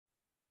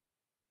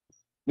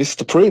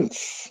Mr.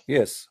 Prince,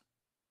 Yes,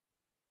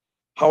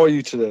 how are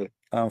you today?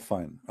 I'm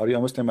fine. Are you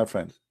a Muslim, my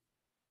friend?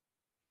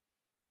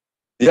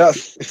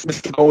 Yes, it's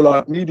Mr.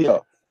 Golive Media.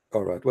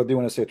 All right. What do you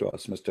want to say to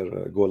us,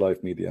 Mr. Go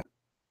Live Media?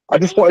 I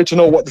just wanted to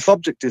know what the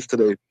subject is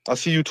today. I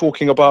see you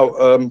talking about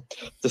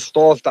the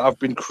stars that have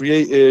been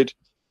created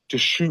to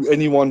shoot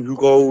anyone who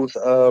goes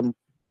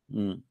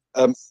Mm.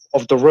 um,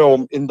 of the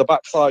realm in the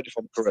backside, if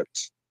I'm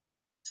correct.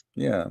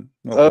 Yeah,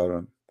 no Uh,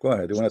 problem. Go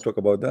ahead. You want to talk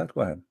about that?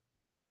 Go ahead.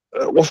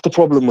 what's the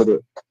problem with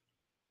it?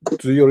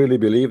 Do you really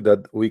believe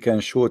that we can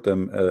shoot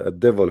a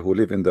devil who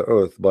live in the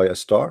earth by a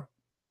star?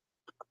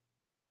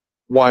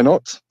 Why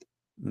not?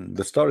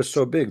 The star is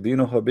so big. Do you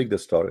know how big the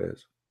star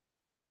is?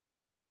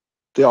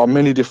 There are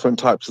many different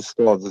types of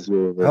stars, as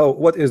you're aware.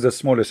 What is the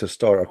smallest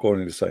star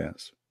according to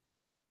science?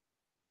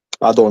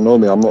 I don't know,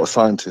 me. I'm not a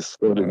scientist.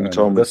 Why don't you No.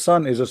 tell The me?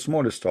 sun is a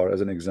smallest star,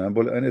 as an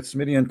example, and it's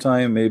million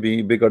time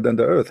maybe bigger than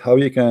the earth. How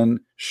you can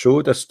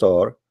shoot a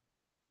star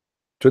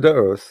to the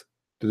earth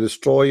to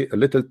destroy a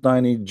little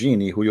tiny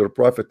genie who your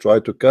prophet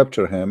tried to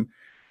capture him,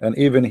 and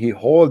even he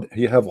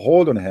have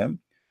hold on him,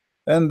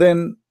 and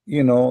then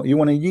you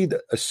want to need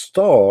a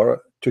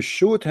star to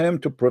shoot him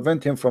to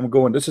prevent him from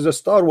going. This is a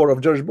Star War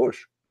of George Bush.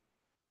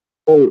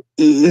 Oh,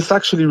 it's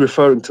actually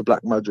referring to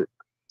black magic.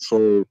 So,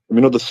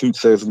 you know, the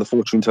soothsayers and the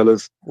fortune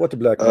tellers. What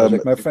black Um,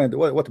 magic, my friend?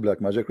 What black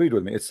magic? Read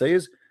with me. It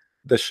says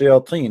the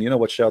shayateen. You know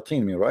what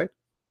shayateen mean, right?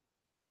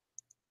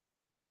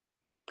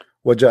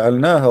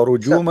 وَجَعَلْنَاهَا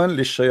رُجُومًا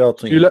if you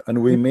لِلشَّيَاطِينِ, let,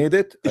 and we made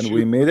it, if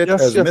you,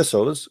 yes, as yes,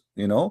 missiles,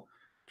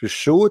 to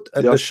shoot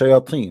at the yes.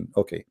 shayateen.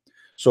 Okay,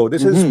 so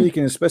this is Hmm.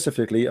 speaking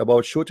specifically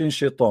about shooting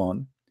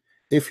shaitan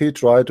if he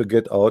tried to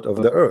get out of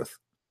the earth.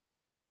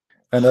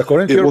 And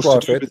It was to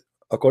do with,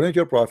 according to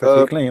your prophet,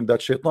 he uh, claimed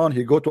that shaitan,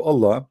 he go to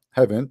Allah,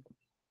 heaven,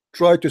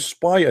 try to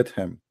spy at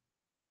him,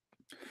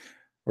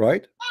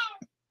 right?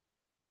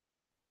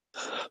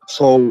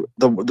 so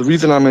the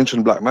reason I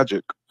mentioned black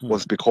magic Hmm.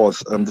 was because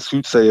the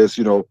soothsayers,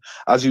 you know,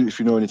 as you if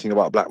you know anything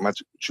about black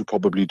magic, which you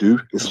probably do,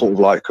 it's Hmm. sort of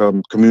like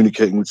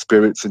communicating with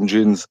spirits and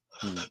jinns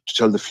Hmm. to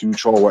tell the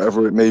future or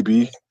whatever it may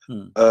be.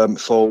 Hmm.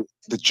 So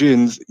the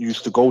jinns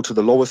used to go to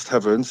the lowest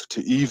heavens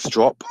to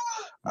eavesdrop,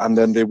 and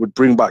then they would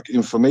bring back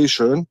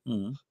information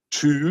Hmm.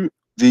 to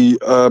the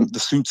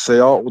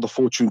soothsayer or the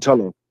fortune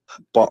teller.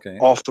 But Okay.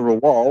 after a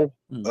while,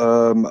 Hmm.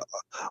 um,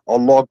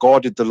 Allah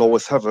guarded the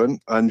lowest heaven,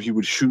 and He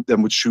would shoot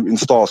them with shooting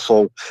stars. So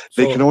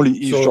they can only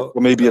eavesdrop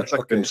for maybe a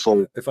second. Okay,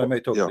 So if I may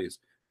talk, yeah, please.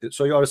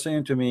 So you are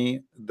saying to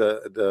me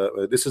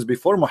the this is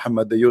before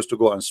Muhammad they used to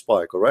go and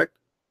spy, correct?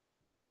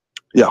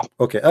 yeah.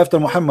 Okay, after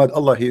Muhammad,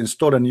 Allah he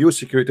installed a new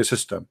security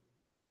system.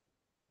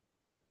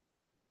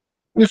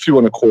 If you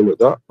want to call it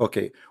that.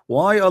 Okay,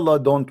 why Allah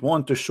don't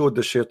want to shoot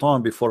the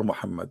shaitan before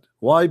Muhammad?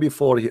 Why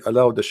before he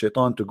allowed the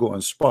shaitan to go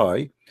and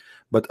spy,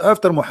 but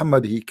after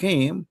Muhammad he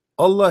came,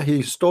 Allah he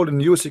installed a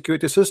new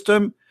security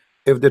system.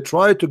 If they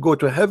try to go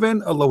to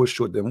heaven, Allah will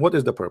shoot them. What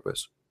is the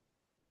purpose?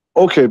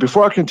 Okay,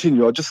 before I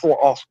continue, I just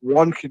want to ask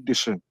one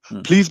condition.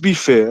 Hmm. Please be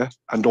fair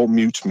and don't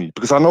mute me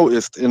because I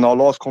noticed in our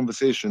last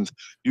conversations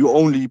you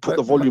only put My,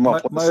 the my, volume my,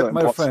 up on the my certain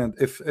my parts. friend,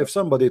 if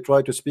somebody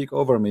try to speak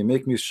over me,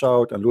 make me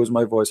shout and lose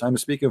my voice, I'm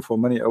speaking for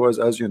many hours,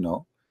 as you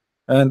know.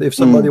 And if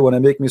somebody Mm, want to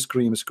make me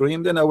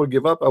scream, then I will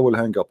give up. I will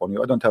hang up on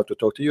you. I don't have to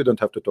talk to you. You don't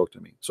have to talk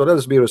to me. So let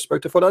us be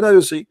respectful. And I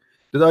will see.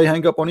 Did I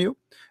hang up on you?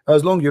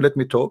 As long you let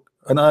me talk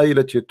and I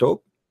let you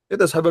talk,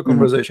 let us have a mm.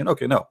 conversation.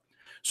 Okay, now.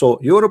 So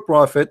you're a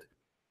prophet.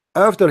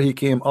 After he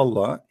came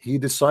Allah, he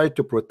decided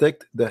to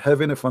protect the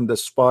heaven from the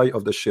spy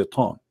of the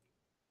shaitan.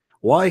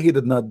 Why he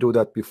did not do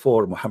that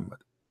before Muhammad?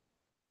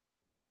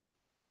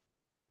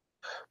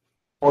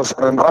 As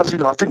you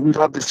know, I think we've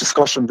had this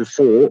discussion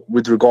before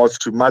with regards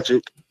to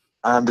magic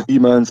and the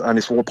demons, and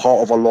it's all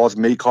part of Allah's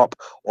makeup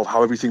of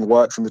how everything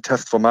works and the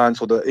test for man.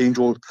 So the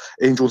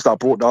angels that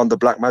brought down the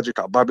black magic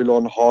at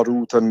Babylon,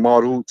 Harut and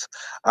Marut,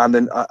 and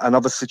then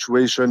another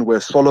situation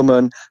where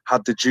Solomon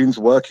had the jinns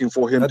working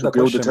for him Not to the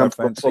build the question, my temple of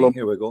friend. See, Solomon.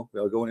 here we go.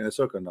 We are going in a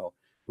circle now.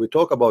 We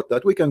talk about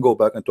that. We can go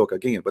back and talk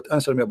again. But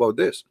answer me about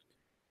this.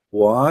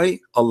 Why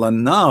Allah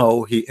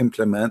now he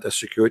implement a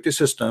security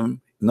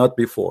system not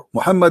before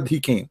Muhammad he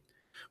came.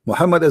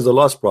 Muhammad is the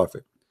last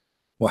prophet.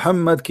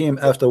 Muhammad came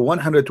after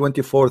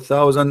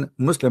 124,000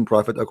 Muslim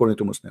prophet according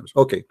to Muslims.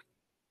 Okay,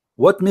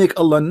 what make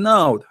Allah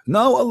now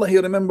Allah he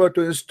remember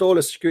to install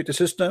a security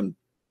system.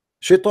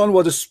 Shaitan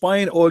was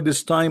spying all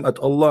this time at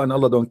Allah and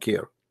Allah don't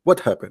care.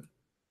 What happened?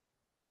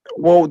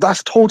 Well,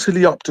 that's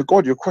totally up to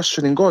God. You're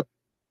questioning God.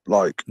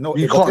 Like No,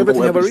 you but can't go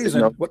everything have a everything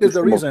reason. What is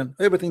the from a reason?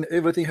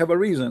 Everything have a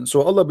reason.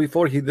 So Allah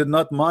before he did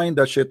not mind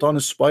that Shaitan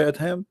spy at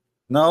him.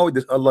 Now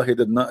this Allah he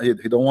did not he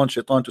don't want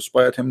Shaitan to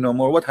spy at him no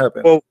more. What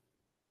happened?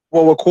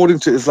 well, according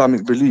to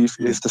Islamic belief,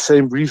 Hmm. it's the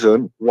same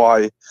reason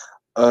why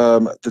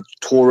the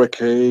Torah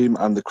came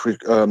and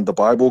the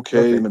Bible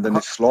Okay, came and then how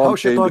Islam came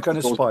Shaitan because can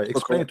those spy? books are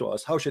Explain correct. to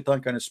us how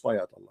Shaitan can spy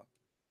at Allah.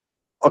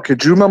 Okay,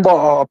 do you remember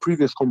our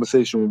previous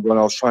conversation when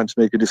I was trying to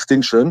make a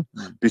distinction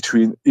Hmm.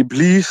 between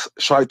Iblis,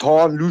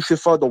 Shaitan,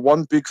 Lucifer, the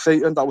one big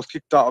Satan that was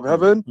kicked out of Hmm.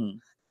 heaven, Hmm.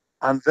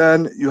 and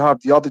then you have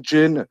the other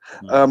jinn,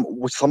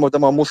 which some of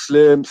them are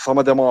Muslim, some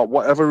of them are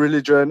whatever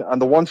religion,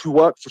 and the ones who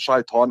work for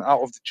shaitan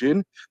out of the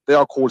jinn, they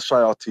are called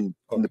shayateen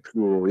in the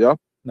plural. Yeah.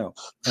 No.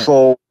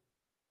 So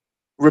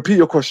repeat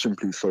your question,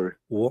 please. Sorry.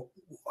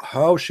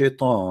 How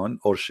shaitan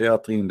or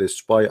shayateen they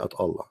spy at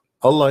Allah?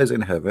 Allah is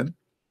in heaven,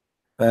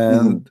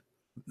 Mm-hmm. and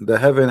the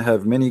heaven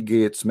have many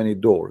gates, many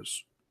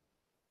doors.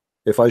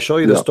 If I show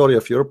you the Yeah. story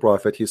of your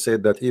prophet, he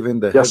said that even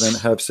the Yes. heaven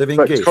have 7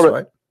 Correct, gates, correct.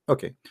 right?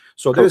 Okay,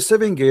 so Correct. there's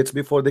 7 gates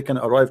before they can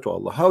arrive to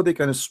Allah. How they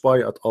can spy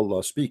at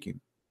Allah speaking?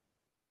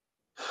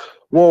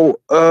 Well,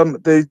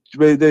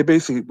 they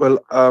basically, well,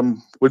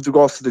 with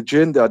regards to the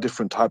jinn, there are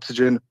different types of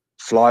jinn: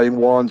 flying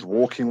ones,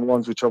 walking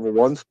ones, whichever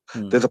ones.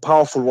 There's a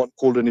powerful one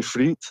called an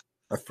ifrit.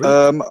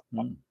 Afreet?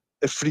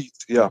 Ifrit,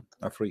 yeah.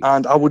 Afreet.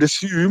 And I would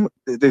assume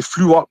they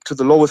flew up to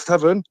the lowest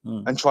heaven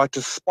and tried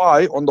to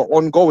spy on the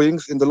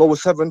ongoings in the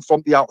lowest heaven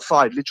from the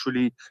outside,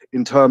 literally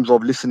in terms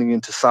of listening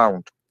into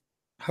sound.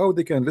 How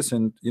they can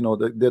listen? You know,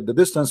 the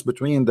distance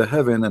between the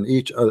heaven and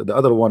each the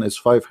other one is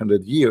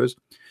 500 years,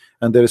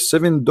 and there's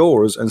 7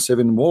 doors and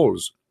 7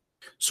 walls.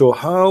 So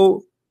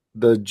how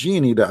the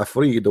genie, the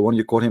Afreed, the one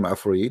you call him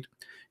Afreed,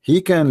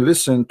 he can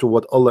listen to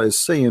what Allah is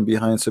saying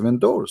behind 7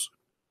 doors?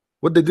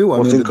 What they do?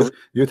 I mean,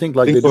 you think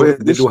like they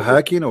do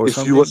hacking or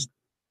something?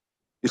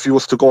 If you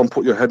was to go and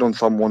put your head on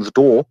someone's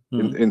door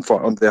in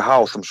front of their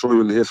house, I'm sure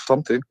you'll hear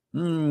something.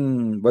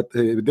 But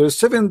there's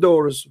 7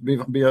 doors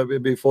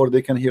before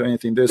they can hear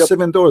anything. There's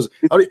 7 doors.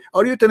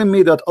 Are you telling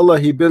me that Allah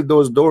he built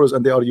those doors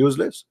and they are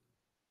useless?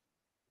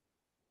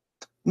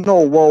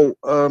 No, well,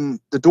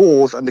 the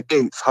doors and the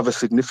gates have a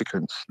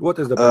significance. What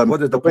is the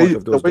point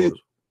of those doors?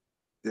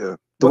 Yeah,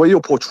 the way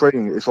you're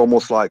portraying it, it's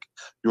almost like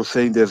you're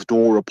saying there's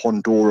door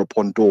upon door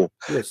upon door.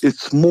 Yes.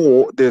 It's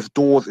more, there's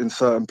doors in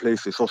certain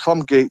places. So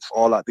some gates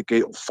are like the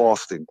gate of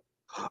fasting.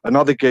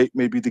 Another gate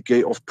may be the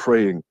gate of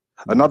praying.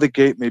 Another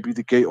gate may be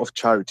the gate of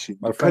charity.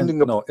 My friend,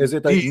 no, is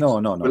it a,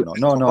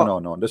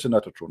 no. This is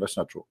not true. That's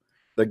not true.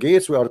 The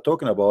gates we are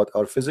talking about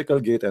are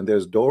physical gate, and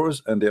there's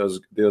doors and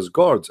there's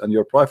guards. And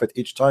your prophet,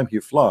 each time he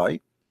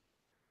fly,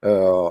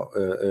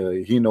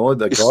 he know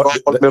the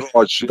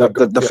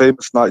guard, the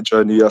famous night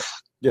journey. Yes.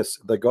 Yes,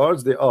 the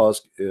guards they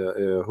ask,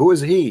 who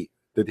is he?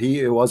 That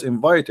he was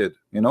invited,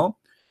 you know.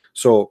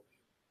 So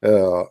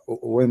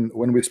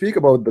when we speak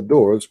about the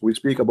doors, we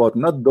speak about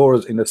not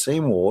doors in the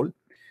same wall.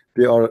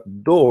 They are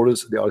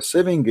doors. They are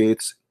 7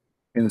 gates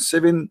in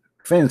 7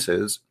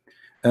 fences,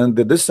 and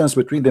the distance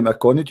between them,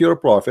 according to your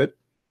prophet,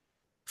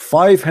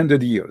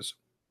 500 years.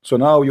 So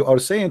now you are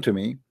saying to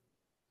me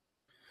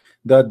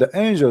that the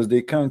angels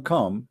they can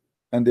come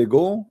and they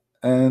go,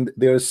 and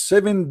there are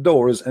 7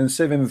 doors and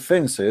 7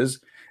 fences,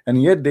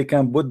 and yet they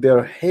can put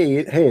their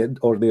head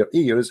or their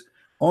ears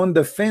on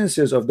the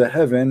fences of the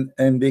heaven,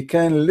 and they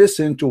can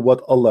listen to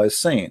what Allah is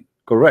saying.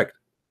 Correct?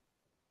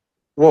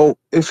 Well,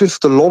 if it's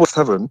the lowest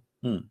heaven,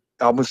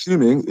 I'm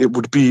assuming it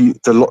would be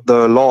the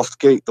last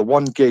gate, the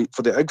one gate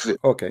for the exit.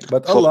 Okay,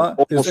 but Allah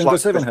is in the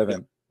 7th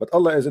heaven. But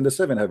Allah is in the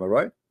 7th heaven,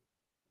 right?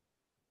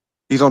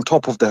 He's on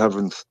top of the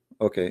heavens.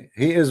 Okay,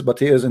 he is, but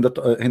he is in the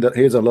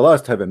he is in the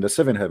last heaven, the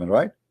 7th heaven,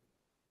 right?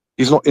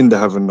 He's not in the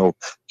heaven, no.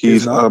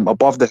 He's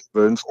above the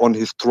heavens on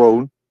his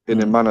throne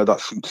in a manner that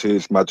suits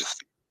his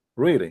majesty.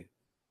 Really?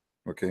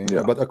 Okay.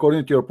 Yeah. But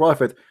according to your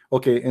prophet,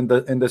 okay, in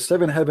the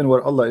 7th heaven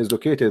where Allah is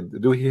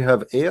located, do he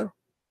have air?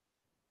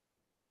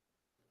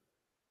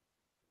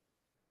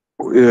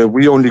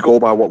 We only go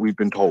by what we've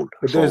been told.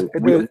 If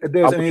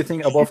there's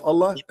anything above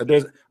Allah,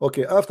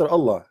 okay, after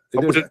Allah,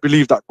 I wouldn't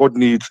believe that God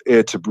needs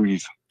air to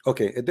breathe.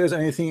 Okay, if there's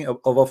anything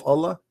above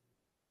Allah?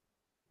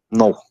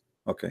 No.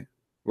 Okay.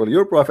 Well,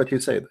 your prophet, he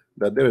said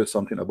that there is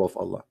something above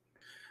Allah.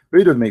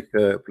 Read with me,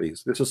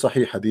 please. This is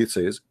Sahih Hadith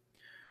says,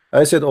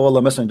 I said, O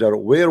Allah Messenger,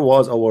 where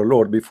was our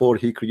Lord before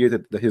he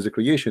created his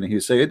creation?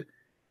 He said,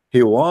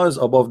 he was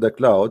above the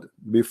cloud,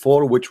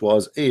 before which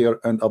was air,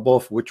 and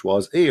above which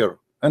was air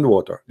and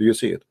water. Do you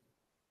see it?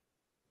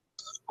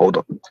 Hold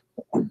on.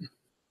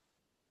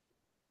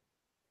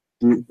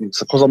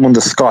 Suppose I'm on the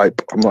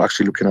Skype. I'm not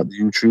actually looking at the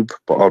YouTube,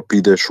 but I'll be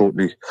there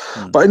shortly.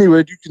 But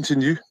anyway, you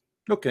continue.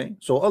 Okay,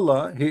 so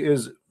Allah, he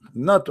is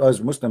not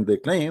as Muslim they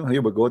claim.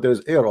 Here we go.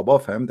 There's air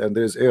above him, and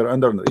there's air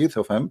underneath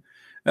of him,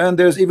 and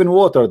there's even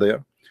water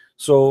there.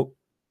 So,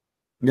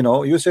 you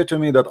know, you say to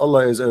me that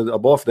Allah is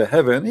above the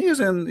heaven. He is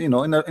in, you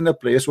know, in a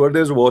place where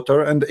there's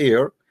water and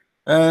air,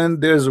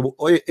 and there's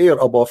air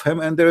above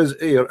him, and there's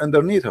air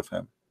underneath of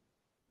him.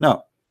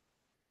 Now,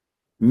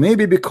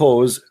 maybe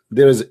because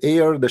there is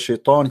air, the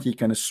shaitan, he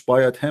can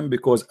spy at him,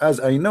 because as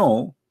I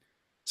know,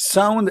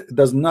 sound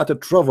does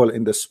not travel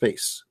in the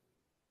space.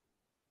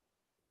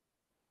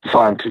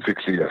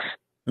 Scientifically, yes.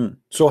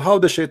 So how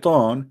the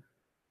shaitan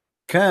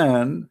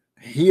can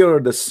hear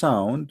the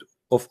sound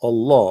of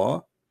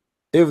Allah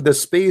if the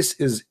space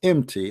is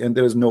empty and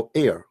there is no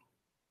air?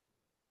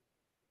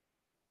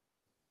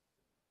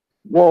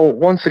 Well,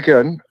 once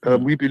again,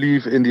 we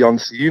believe in the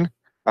unseen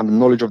and the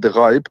knowledge of the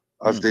ghaib,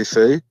 as they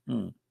say.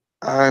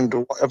 And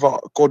whatever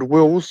God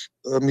wills,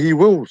 he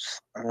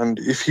wills. And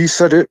if he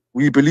said it,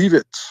 we believe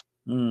it.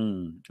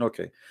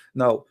 Okay.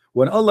 Now,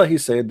 when Allah he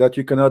said that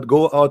you cannot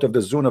go out of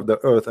the zone of the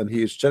earth, and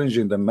he is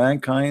challenging the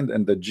mankind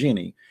and the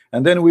genie,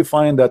 and then we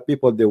find that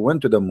people they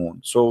went to the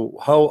moon. So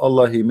how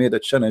Allah he made a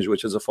challenge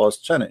which is a false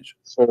challenge?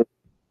 So,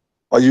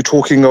 are you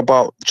talking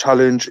about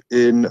challenge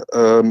in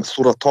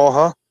Surah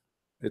Taha?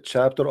 The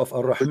chapter of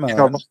Ar-Rahman,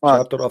 Ar-Rahman.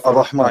 chapter of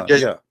Ar-Rahman.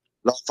 Ar-Rahman. Yeah.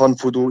 La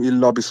tanfudu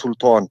illa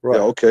bisultan. Right.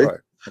 Yeah, okay. Right.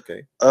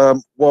 Okay.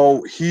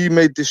 Well, he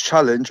made this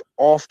challenge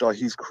after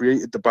he's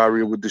created the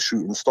barrier with the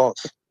shooting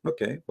stars.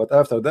 Okay, but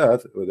after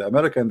that, the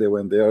American they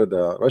went there,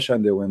 the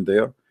Russian they went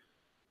there,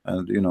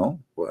 and you know,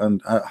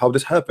 and how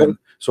this happened.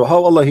 So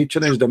how Allah he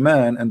challenged the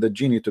man and the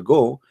genie to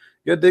go,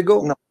 yet they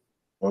go.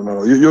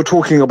 No. You're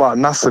talking about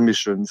NASA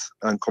missions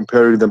and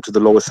comparing them to the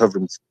lowest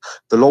heavens.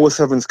 The lowest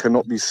heavens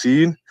cannot be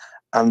seen,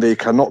 and they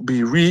cannot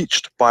be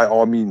reached by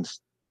our means.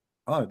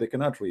 Ah, they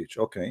cannot reach.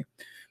 Okay,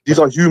 these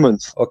are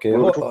humans. Okay,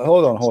 hold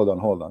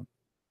on.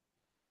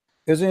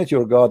 Isn't it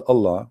your God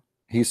Allah?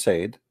 He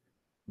said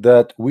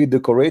that we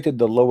decorated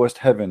the lowest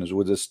heavens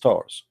with the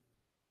stars.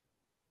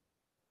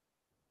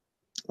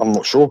 I'm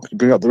not sure. Can you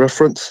bring up the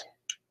reference?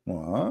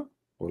 Well,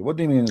 what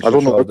do you mean? I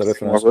don't know the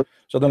reference.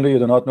 Suddenly you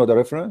do not know the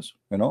reference.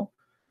 You know,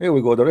 here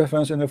we go. The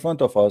reference in the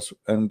front of us,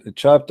 and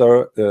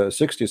chapter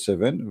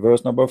 67,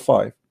 verse number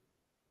 5.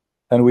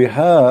 And we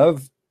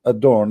have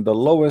adorned the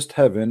lowest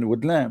heaven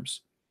with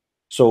lamps.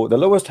 So the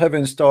lowest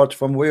heaven starts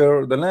from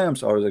where the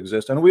lamps are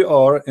exist, and we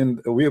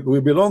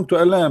belong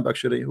to a lamp.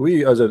 Actually,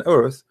 we as an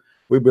earth,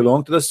 we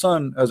belong to the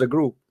sun as a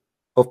group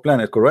of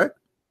planet. Correct?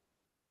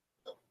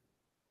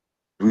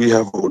 We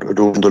have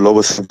adorned the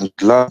lowest heaven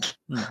with lamps,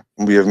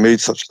 and we have made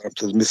such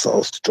lamps as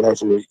missiles to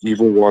drive away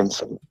evil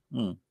ones.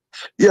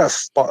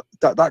 Yes, but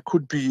that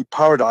could be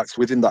paradise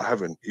within that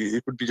heaven.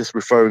 It could be just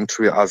referring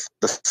to it as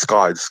the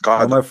sky.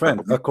 Oh, my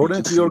friend,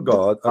 according to your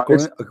God,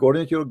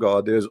 according to your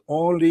God, there's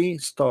only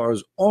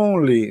stars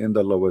only in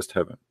the lowest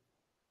heaven.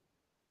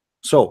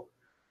 So,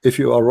 if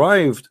you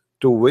arrived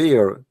to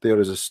where there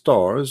is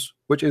stars,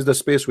 which is the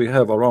space we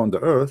have around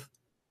the earth,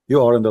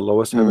 you are in the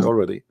lowest heaven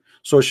already.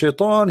 So,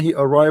 Shaitan, he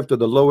arrived to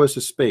the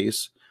lowest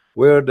space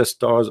where the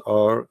stars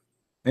are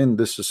in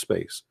this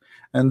space.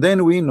 And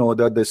then we know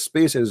that the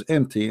space is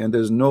empty and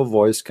there's no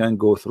voice can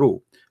go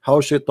through.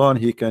 How Shaitan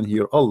he can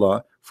hear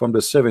Allah from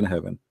the seventh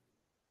heaven?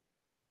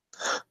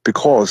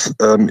 Because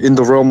in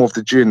the realm of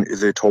the jinn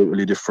is a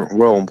totally different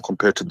realm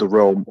compared to the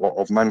realm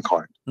of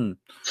mankind.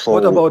 So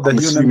what about the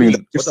human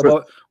being?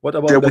 What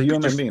about the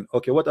human being?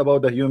 Okay, what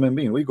about the human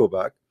being? We go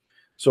back.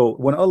 So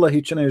when Allah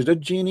he challenged the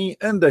genie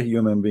and the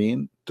human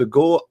being to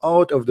go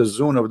out of the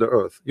zone of the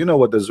earth. You know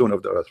what the zone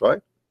of the earth,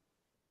 right?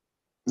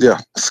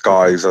 Yeah,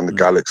 skies and the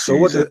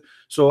galaxies.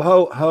 So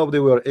how they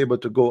were able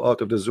to go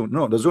out of the zone?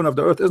 No, the zone of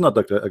the earth is not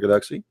like a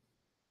galaxy.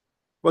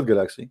 What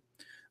galaxy?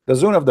 The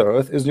zone of the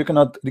earth is you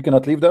cannot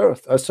leave the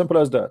earth. As simple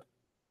as that.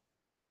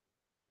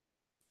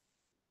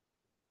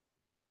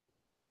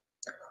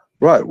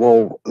 Right.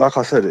 Well, like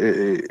I said,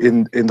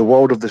 in the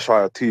world of the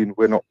shayateen,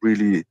 we're not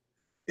really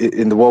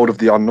in the world of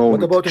the unknown.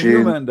 What about the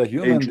human? The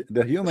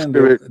human.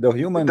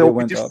 There'll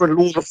be different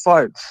laws of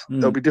science.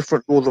 There'll be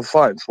different laws of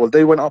science. Well,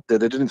 they went up there.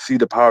 They didn't see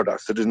the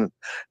paradise.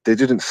 They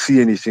didn't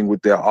see anything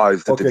with their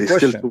eyes. They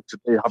still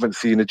today haven't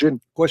seen a jinn.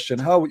 Question: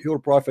 how your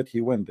prophet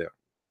he went there?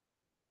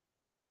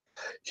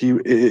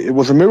 It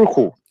was a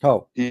miracle.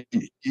 How?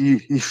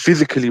 He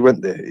physically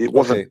went there. It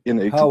wasn't in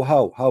a.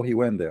 How he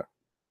went there?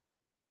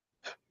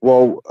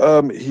 Well,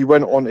 he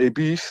went on a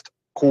beast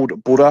called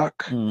Burak.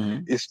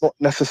 It's not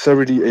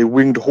necessarily a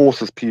winged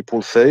horse, as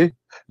people say,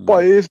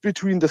 but it is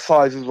between the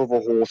sizes of a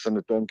horse and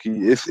a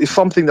donkey. It's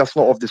something that's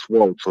not of this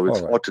world, so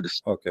it's hard to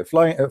describe. Okay,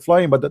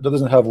 flying, but that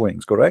doesn't have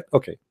wings, correct?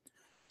 Okay,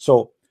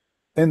 so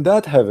in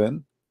that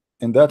heaven,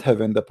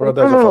 the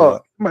paradise of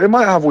Allah. It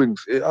might have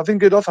wings. I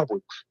think it does have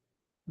wings.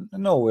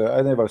 No,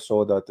 I never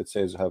saw that it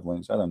says have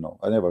wings. I don't know.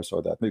 I never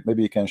saw that.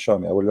 Maybe you can show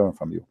me. I will learn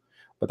from you.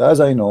 But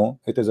as I know,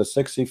 it is a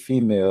sexy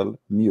female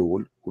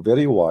mule,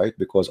 very white,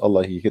 because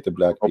Allah he hit the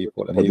black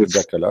people and he hit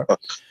the color.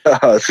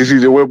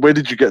 Where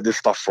did you get this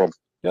stuff from?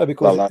 Yeah,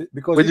 because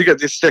where did you get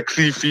this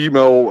sexy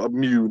female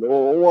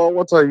mule?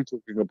 What are you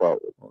talking about?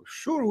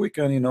 Sure, we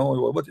can. You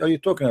know, what are you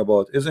talking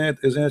about? Isn't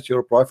it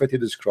your prophet? He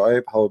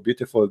described how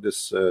beautiful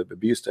this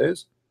beast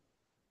is.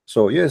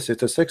 So yes,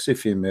 it's a sexy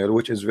female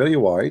which is very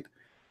white,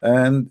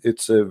 and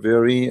it's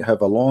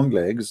have a long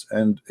legs,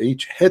 and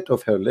each head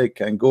of her leg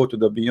can go to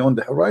the beyond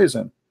the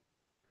horizon.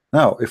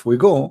 Now if we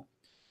go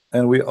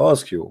and we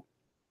ask you,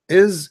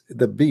 is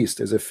the beast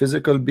is a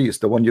physical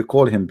beast, the one you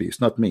call him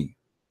beast, not me.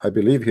 I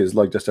believe he's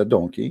like just a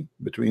donkey,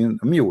 between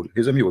a mule.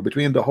 He's a mule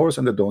between the horse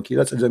and the donkey.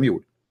 That's a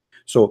mule.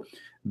 So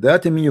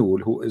that mule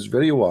who is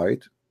very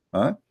white,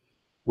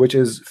 which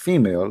is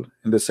female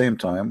in the same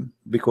time,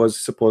 because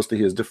supposedly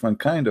he is different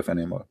kind of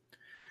animal,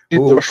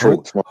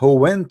 who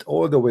went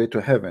all the way to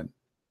heaven.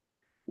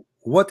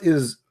 What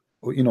is,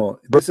 you know,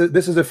 this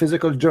is a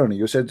physical journey.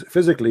 You said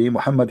physically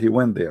Muhammad he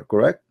went there,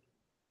 correct?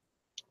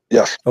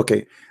 Yes.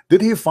 Okay,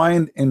 did he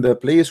find in the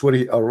place where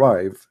he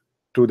arrived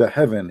to the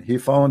heaven, he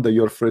found the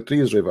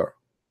Euphrates river?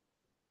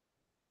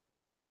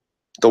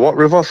 The what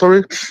river?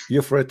 Sorry.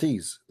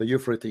 Euphrates, the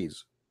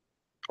Euphrates.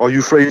 Or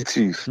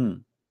Euphrates.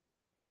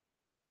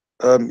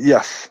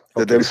 Yes,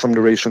 there Okay. is some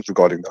narrations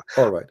regarding that.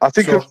 All right. I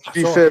think So, to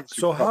be fair,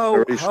 so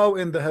that how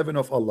in the heaven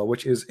of Allah,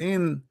 which is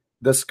in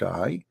the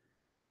sky,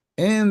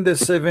 in the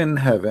seventh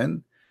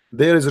heaven,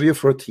 there is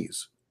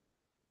Euphrates?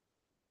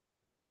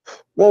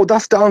 well,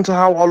 that's down to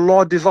how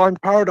Allah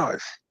designed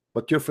paradise.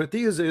 But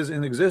Euphrates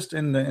exists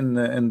in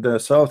the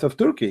south of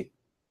Turkey.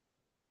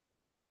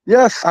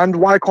 Yes, and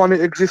why can't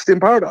it exist in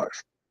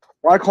paradise?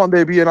 Why can't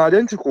there be an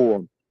identical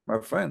one? My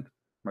friend,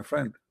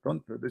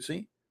 don't you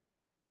see?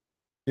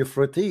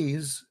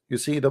 Euphrates, you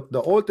see,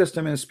 the Old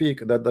Testament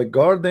speak that the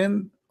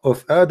garden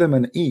of Adam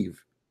and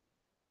Eve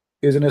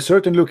is in a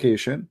certain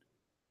location,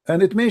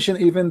 and it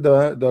mentioned even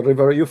the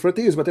river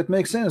Euphrates, but it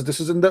makes sense. This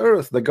is in the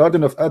earth. The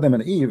garden of Adam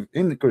and Eve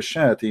in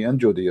Christianity and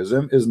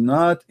Judaism is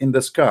not in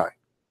the sky.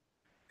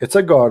 It's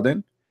a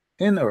garden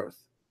in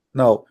earth.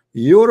 Now,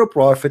 your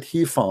prophet,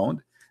 he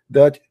found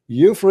that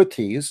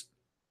Euphrates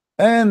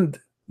and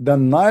the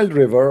Nile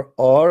River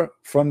are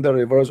from the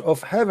rivers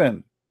of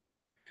heaven.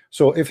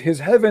 So if his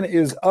heaven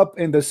is up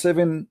in the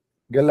seven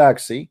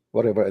galaxy,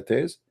 whatever it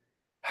is,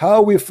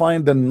 how we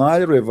find the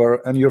Nile River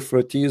and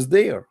Euphrates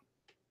there?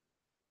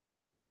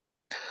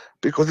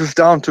 Because it's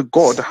down to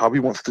God how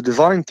He wants to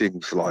design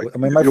things. Like, I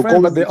mean, my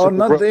friend, but they are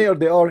not there.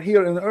 They are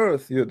here in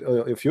earth.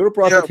 If your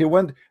prophet, he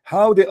went,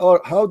 how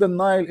the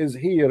Nile is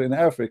here in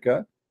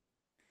Africa,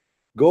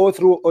 go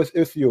through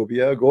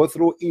Ethiopia, go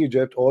through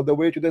Egypt, all the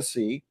way to the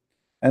sea,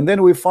 and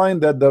then we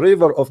find that the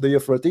river of the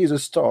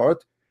Euphrates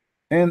start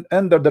and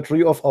under the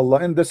tree of Allah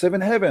in the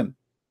seventh heaven.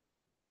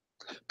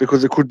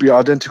 Because it could be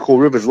identical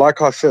rivers.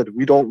 Like I said,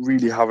 we don't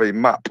really have a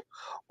map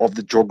of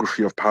the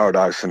geography of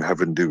paradise and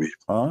heaven, do we?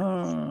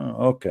 Ah,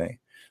 okay.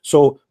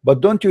 So,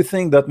 but don't you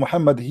think that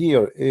Muhammad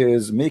here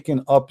is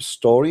making up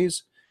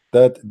stories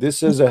that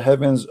this is a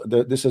heavens,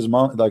 this is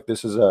mount, like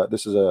this is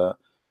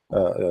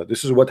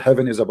what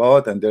heaven is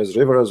about, and there's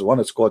rivers. One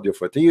is called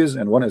Euphrates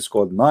and one is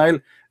called Nile,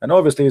 and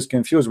obviously he's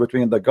confused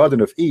between the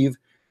Garden of Eve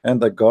and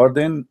the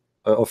Garden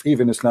of Eve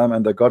in Islam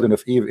and the Garden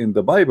of Eve in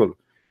the Bible.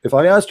 If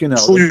I ask you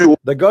now,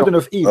 the Garden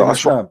of Eve in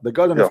Islam, the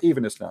Garden of Eve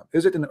in Islam,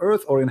 is it in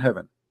earth or in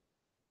heaven?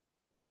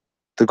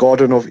 The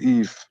Garden of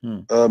Eve.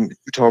 You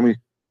tell me.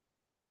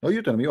 No,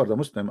 you tell me. You're the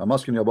Muslim. I'm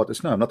asking you about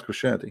Islam, not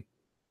Christianity.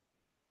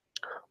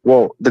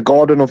 Well, the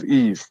Garden of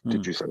Eve,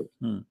 did you say?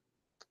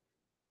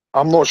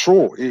 I'm not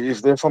sure.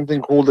 Is there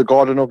something called the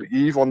Garden of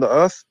Eve on the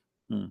earth?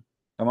 I'm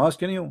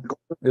asking you,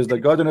 is the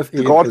Garden of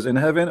Eve is in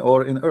heaven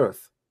or in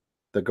earth?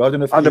 The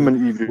Garden of Adam Eve,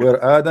 and Eve,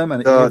 where Adam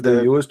and Eve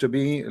they used to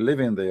be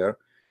living there,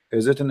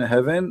 is it in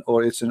heaven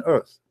or it's in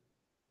earth?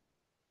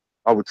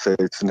 I would say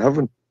it's in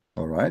heaven.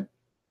 All right,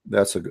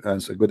 that's a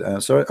good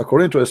answer.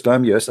 According to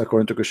Islam, yes.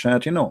 According to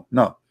Christianity, no.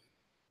 Now,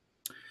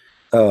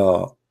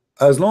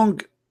 as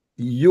long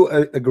you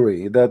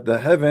agree that the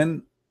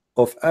heaven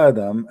of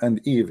Adam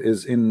and Eve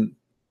is in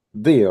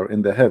there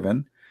in the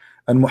heaven,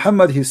 and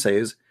Muhammad, he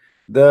says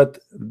that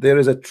there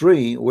is a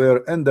tree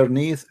where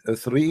underneath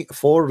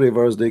 4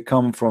 rivers they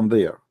come from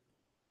there,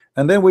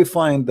 and then we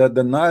find that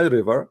the Nile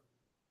River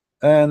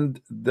and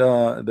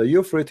the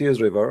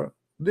Euphrates River,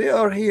 they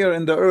are here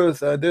in the earth.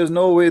 There's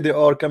no way they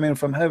are coming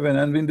from heaven.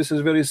 I mean, this is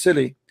very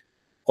silly.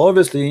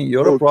 Obviously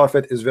your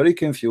prophet is very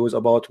confused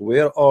about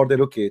where are they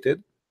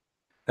located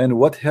and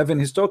what heaven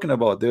he's talking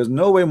about. There's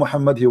no way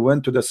Muhammad he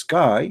went to the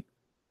sky,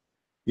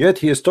 yet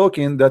he is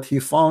talking that he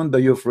found the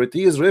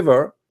Euphrates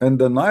River and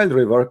the Nile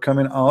River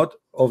coming out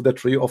of the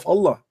tree of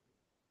Allah.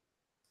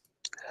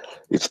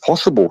 It's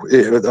possible.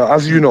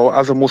 As you know,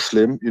 as a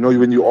Muslim, you know,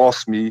 when you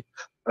ask me,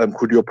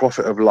 could your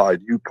prophet have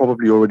lied? You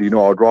probably already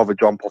know I'd rather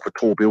jump off a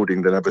tall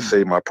building than ever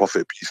say my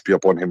prophet, peace be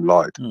upon him,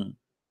 lied.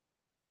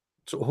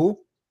 So who?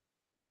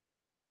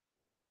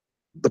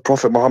 The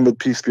Prophet Muhammad,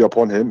 peace be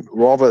upon him.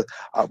 Rather,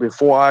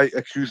 before I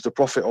accuse the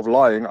prophet of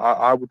lying,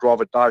 I would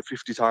rather die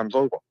 50 times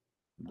over.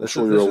 I'm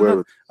sure you're aware of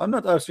it. I'm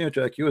not asking you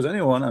to accuse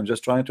anyone. I'm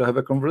just trying to have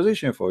a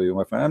conversation for you,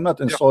 my friend. I'm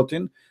not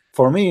insulting.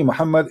 For me,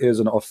 Muhammad is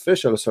an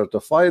official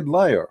certified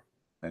liar.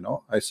 You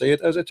know, I say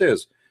it as it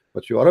is.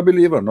 But you are a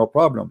believer, no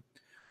problem.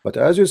 But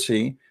as you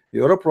see,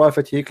 you're a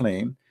prophet. He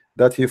claimed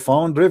that he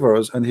found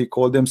rivers and he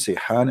called them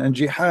Sihan and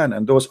Jihan,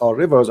 and those are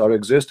rivers are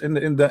exist in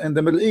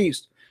the Middle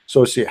East.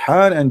 So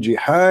Sihan and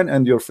Jihan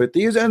and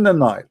Euphrates and the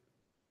Nile,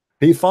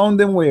 he found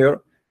them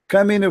where?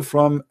 Coming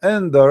from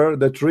under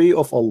the tree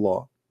of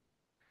Allah.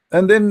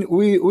 And then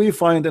we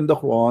find in the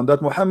Quran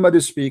that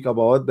Muhammad speak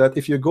about that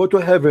if you go to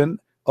heaven,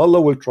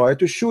 Allah will try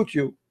to shoot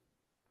you.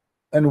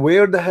 And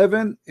where the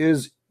heaven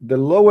is, the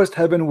lowest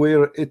heaven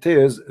where it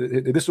is,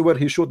 this is where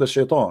he shoot the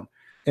shaitan,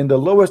 in the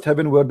lowest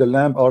heaven where the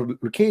lamb are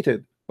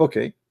located.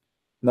 Okay,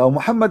 now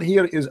Muhammad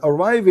here is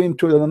arriving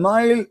to the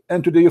Nile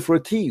and to the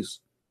Euphrates.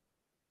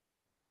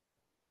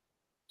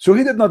 So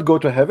he did not go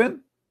to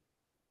heaven.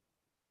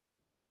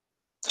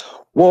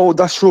 Well,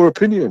 that's your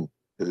opinion.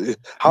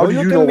 How do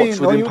you know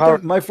what's within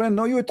paradise? My friend,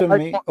 no, you tell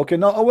me. Okay,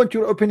 now I want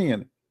your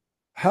opinion.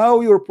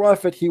 How your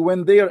prophet, he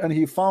went there and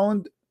he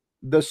found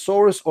the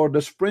source or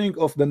the spring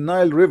of the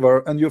Nile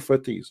River and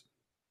Euphrates.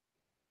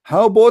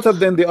 How both of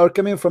them they are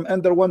coming from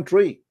under one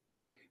tree?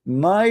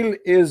 Nile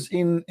is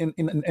in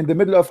the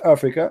middle of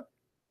Africa,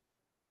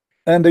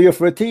 and the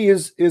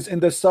Euphrates is in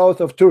the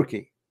south of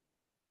Turkey.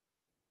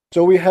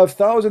 So we have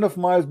thousands of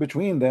miles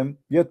between them,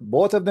 yet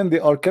both of them they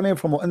are coming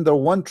from under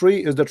one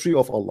tree, is the tree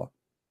of Allah.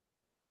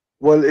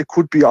 Well, it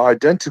could be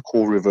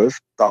identical rivers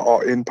that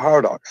are in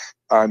paradise.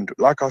 And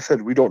like I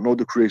said, we don't know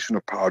the creation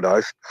of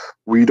paradise.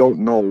 We don't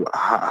know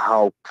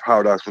how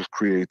paradise was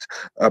created,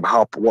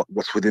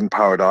 what's within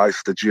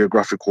paradise, the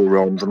geographical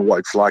realms, and what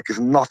it's like. It's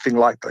nothing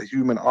like the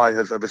human eye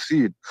has ever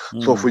seen.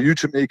 So for you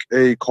to make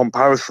a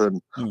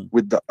comparison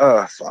with the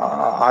earth,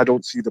 I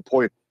don't see the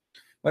point.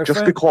 My Just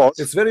friend, because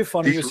it's very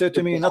funny. You said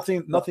to me,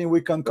 nothing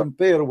we can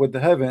compare with the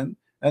heaven,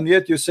 and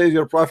yet you say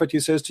your prophet, he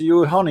says to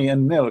you, honey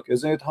and milk.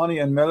 Isn't it honey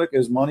and milk?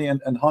 Is money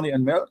and honey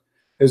and milk?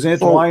 Isn't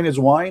it wine is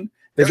wine?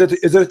 Is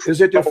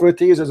it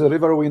Euphrates as a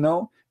river we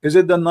know? Is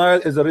it the Nile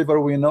is a river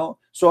we know?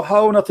 So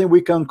how nothing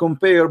we can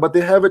compare, but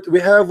they have it,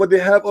 we have what they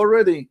have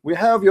already. We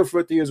have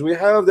Euphrates, we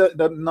have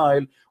the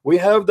Nile, we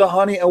have the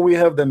honey, and we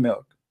have the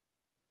milk.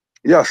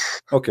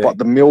 Yes, okay, but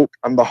the milk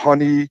and the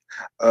honey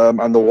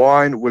and the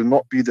wine will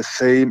not be the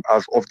same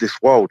as of this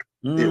world.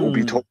 It will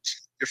be totally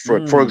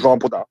different. For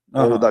example,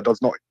 that does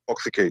not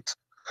intoxicate.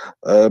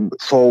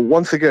 So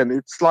once again,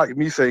 it's like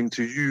me saying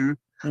to you,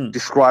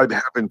 describe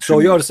heaven to so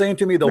me. you are saying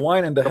to me the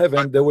wine and the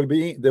heaven, there will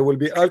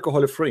be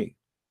alcohol free.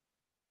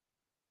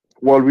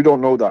 Well, we don't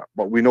know that,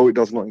 but we know it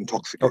does not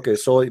intoxicate. Okay,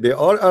 so they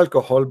are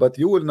alcohol, but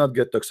you will not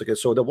get intoxicated.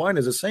 So the wine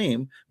is the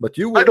same, but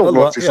you will. I don't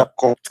know if it's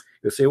alcohol.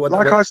 You see what,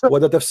 like what, I said,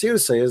 what the tafsir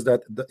says,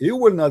 that you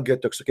will not get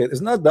intoxicated.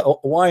 It's not the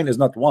wine is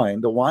not wine.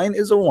 The wine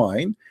is a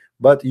wine,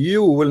 but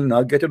you will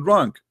not get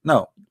drunk.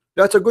 Now,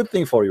 that's a good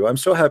thing for you. I'm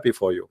so happy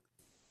for you.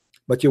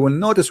 But you will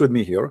notice with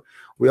me here,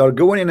 we are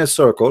going in a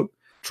circle,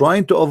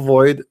 trying to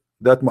avoid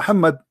that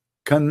Muhammad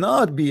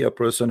cannot be a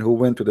person who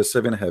went to the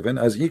seventh heaven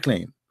as he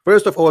claimed.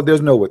 First of all,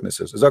 there's no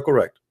witnesses. Is that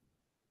correct?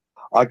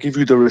 I give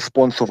you the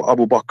response of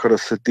Abu Bakr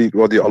as-Siddiq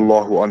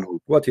radiallahu anhu.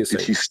 What he said?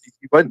 Did he say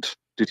he went?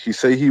 Did he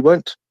say he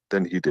went?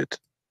 Then he did.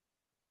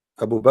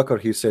 Abu Bakr,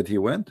 he said he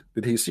went.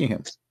 Did he see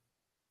him?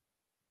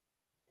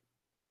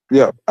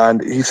 Yeah,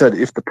 and he said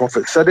if the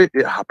Prophet said it,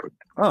 it happened.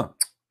 Ah,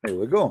 here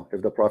we go.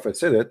 If the Prophet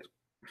said it.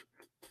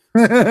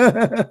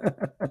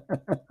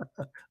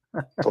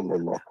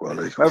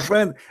 My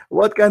friend,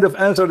 what kind of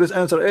answer this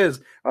answer is?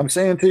 I'm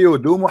saying to you,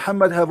 do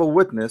Muhammad have a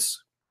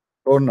witness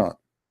or not?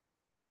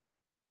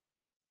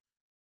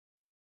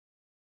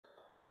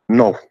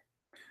 No.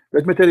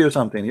 Let me tell you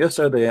something.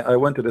 Yesterday I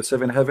went to the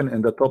seventh heaven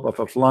in the top of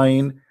a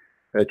flying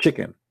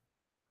chicken.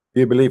 Do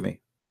you believe me?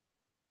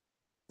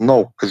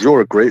 No, because you're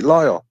a great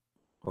liar.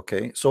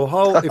 Okay, so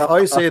how if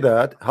I say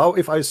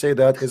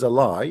that, is a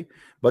lie,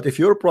 but if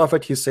your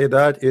prophet he say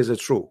that is it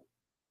true?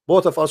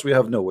 Both of us, we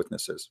have no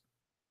witnesses.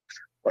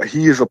 But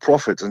he is a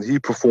prophet and he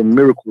performed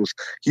miracles.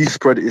 He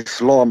spread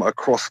Islam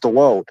across the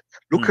world.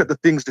 Look at the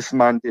things this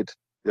man did.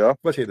 Yeah,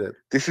 what he did.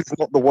 This is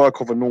not the work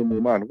of a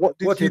normal man. What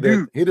did he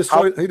do? He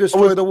destroyed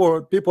the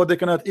world. People, they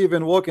cannot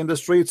even walk in the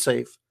street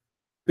safe.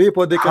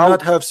 People, they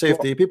cannot have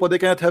safety. People, they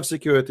cannot have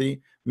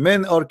security.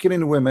 Men are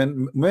killing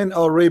women. Men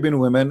are raping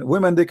women.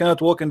 Women, they cannot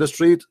walk in the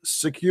street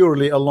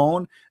securely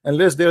alone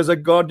unless there's a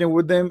guardian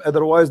with them.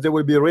 Otherwise, they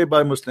will be raped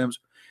by Muslims.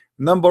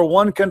 Number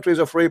one countries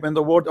of rape in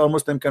the world are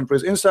Muslim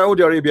countries. In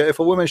Saudi Arabia, if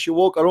a woman she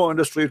walk alone in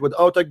the street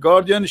without a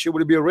guardian, she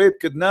will be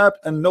raped, kidnapped,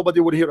 and nobody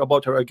will hear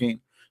about her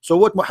again. So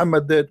what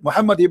Muhammad did?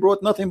 Muhammad, he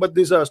brought nothing but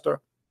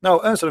disaster. Now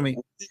answer me.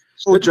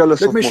 So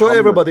jealous. Let me show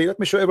everybody. Let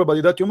me show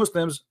everybody that you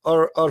Muslims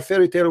are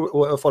fairy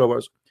tale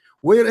followers.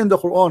 Where in the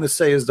Quran it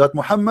says that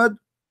Muhammad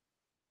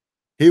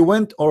he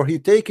went or he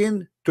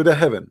taken to the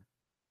heaven?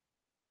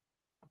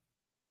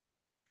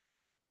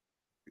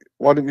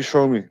 Why didn't you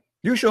show me?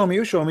 You show me.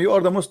 You show me. You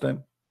are the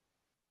Muslim.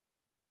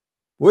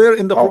 Where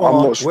in the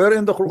Quran? Where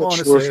in the Quran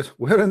it says?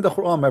 Where in the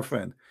Quran, my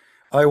friend?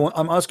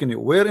 I'm asking you.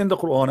 Where in the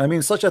Quran? I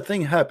mean, such a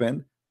thing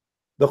happened.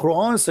 The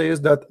Quran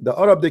says that the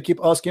Arab they keep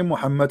asking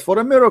Muhammad for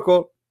a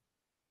miracle.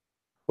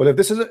 Well, if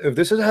this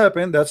has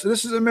happened,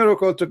 this is a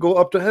miracle to go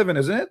up to heaven,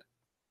 isn't it?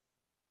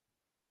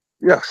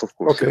 Yes, of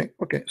course. Okay,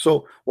 okay.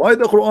 So why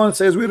the Quran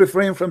says we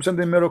refrain from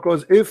sending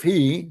miracles if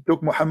he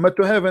took Muhammad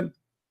to heaven?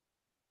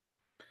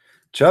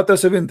 Chapter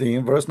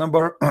 17, verse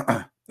number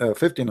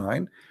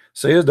 59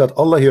 says that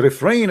Allah he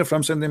refrained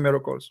from sending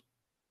miracles.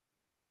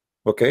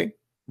 Okay,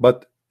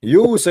 but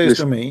you says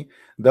to me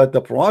that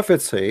the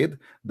Prophet said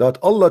that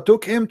Allah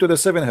took him to the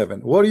seventh heaven.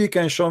 Where you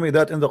can show me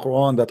that in the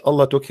Quran that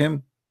Allah took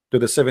him to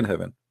the seventh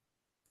heaven?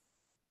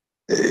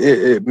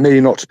 It may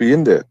not be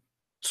in there.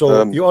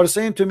 So you are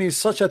saying to me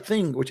such a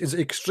thing which is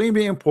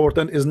extremely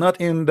important is not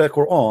in the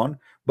Quran,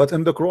 but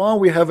in the Quran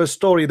we have a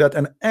story that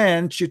an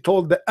ant she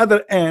told the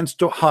other ants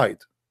to hide.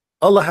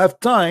 Allah have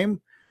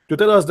time to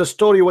tell us the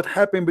story what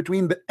happened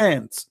between the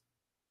ants.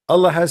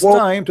 Allah has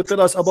time to tell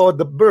us about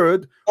the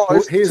bird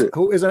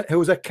who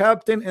is a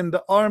captain in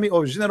the army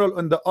or general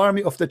in the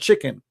army of the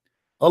chicken.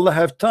 Allah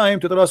have time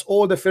to tell us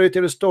all the fairy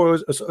tale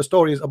stories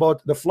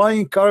about the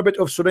flying carpet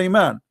of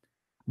Sulaiman.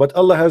 But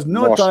Allah has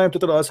no time to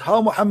tell us how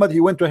Muhammad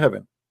he went to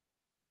heaven.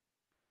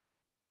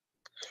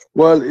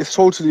 Well, it's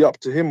totally up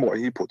to him what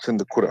he puts in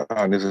the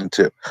Quran, isn't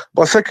it?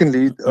 But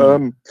secondly,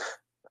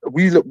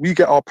 we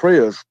get our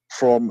prayers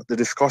from the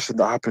discussion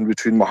that happened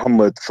between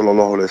Muhammad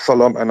sallallahu alaihi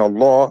wasallam and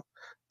Allah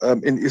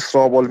in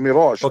Isra wal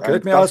Miraj. Okay, And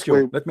let me that's ask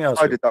where you. we Let me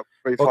ask you. decided that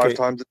we pray Okay, 5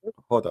 times a day.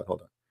 hold on,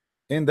 hold on.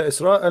 In the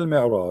Isra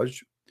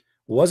al-Mi'raj,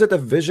 was it a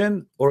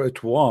vision or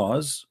it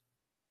was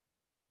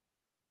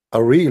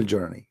a real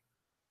journey?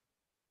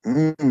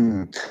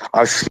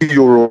 I see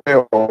you're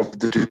aware of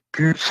the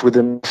disputes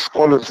within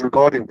scholars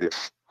regarding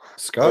this.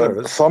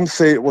 Scholars. Some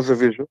say it was a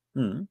vision,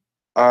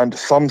 and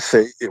some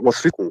say it was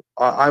physical.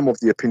 I'm of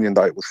the opinion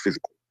that it was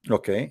physical.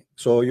 Okay,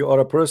 so you are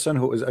a person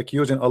who is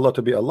accusing Allah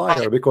to be a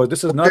liar, because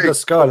this is not the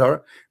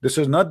scholar. This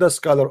is not the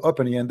scholar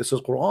opinion. This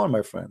is Quran,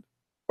 my friend.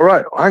 All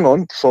right, hang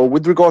on. So,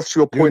 with regards to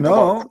your point,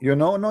 no, you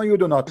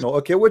do not know.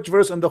 Okay, which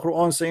verse in the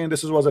Quran saying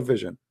this was a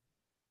vision?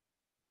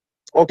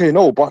 Okay,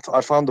 no, but I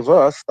found the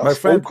verse that my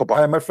friend, spoke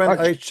about. My friend,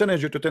 I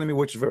challenge you to tell me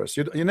which verse.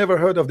 You never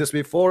heard of this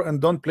before,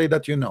 and don't play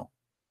that you know.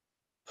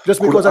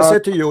 Just because I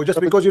said to you, just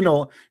because you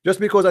know, just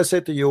because I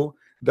said to you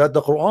that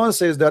the Quran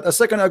says that, a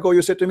second ago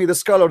you said to me the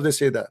scholars they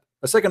say that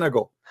a second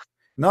ago.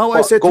 Now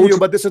I said to you,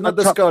 but this is not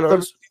the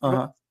scholars.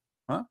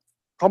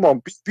 Come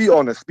on, be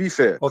honest, be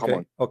fair. Okay, come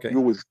on. okay,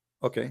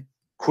 okay.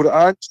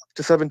 Quran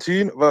chapter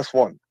 17 verse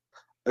 1.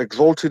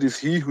 Exalted is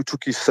he who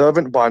took his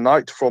servant by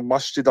night from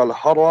Masjid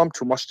al-Haram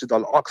to Masjid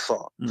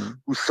al-Aqsa,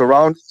 whose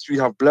surroundings we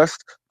have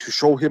blessed to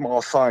show him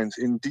our signs.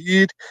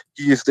 Indeed,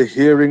 he is the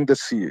hearing, the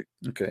seeing.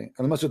 Okay,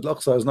 and Masjid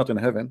al-Aqsa is not in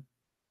heaven.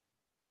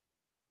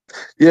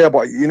 Yeah,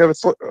 but you never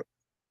thought.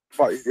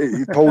 But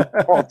you told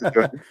part of the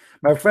journey.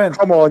 My friend,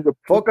 come on,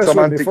 focus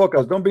with me,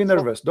 focus. Don't be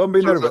nervous. Don't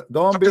be nervous.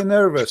 Don't be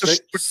nervous.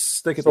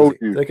 Take it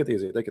easy. Take it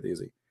easy. Take it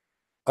easy.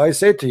 I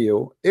say to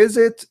you,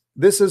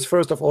 this is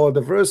first of all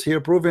the verse here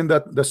proving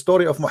that the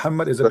story of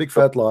Muhammad is a big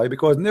fat lie,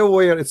 because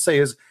nowhere it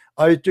says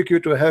I took you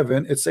to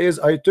heaven. It says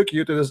I took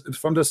you to this,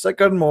 from the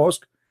second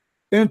mosque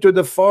into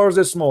the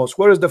farthest mosque.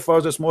 Where is the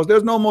farthest mosque?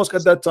 There's no mosque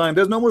at that time.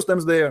 There's no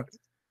Muslims there.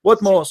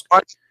 What mosque?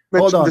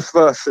 Hold on. This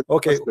verse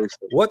okay,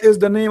 what is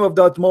the name of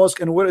that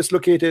mosque and where it's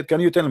located? Can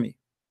you tell me?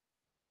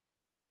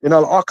 In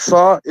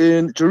Al-Aqsa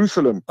in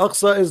Jerusalem.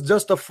 Aqsa is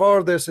just the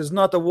farthest. It's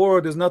not a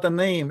word. It's not a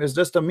name. It's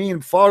just a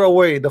mean far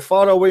away. The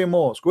far away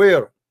mosque.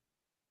 Where?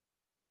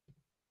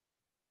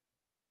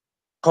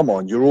 Come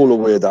on, you're all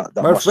aware that.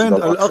 My friend,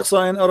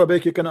 Al-Aqsa in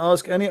Arabic, you can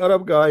ask any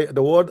Arab guy.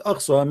 The word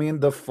Aqsa mean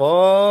the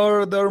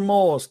farther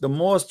mosque, the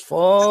most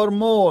far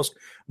mosque.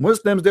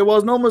 Muslims, there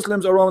was no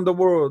Muslims around the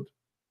world.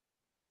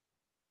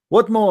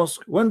 What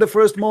mosque? When the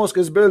first mosque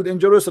is built in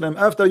Jerusalem,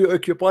 after you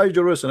occupy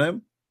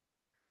Jerusalem,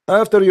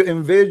 after you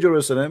invade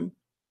Jerusalem,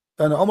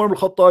 and Umar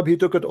al-Khattab, he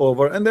took it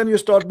over, and then you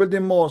start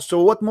building mosques.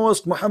 So what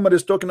mosque Muhammad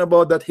is talking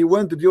about that he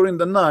went during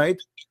the night?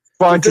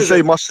 Trying to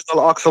say Masjid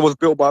al-Aqsa was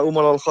built by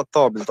Umar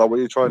al-Khattab. Is that what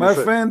you're trying to say?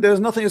 My friend, there's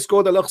nothing it's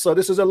called Al-Aqsa.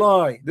 This is a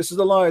lie. This is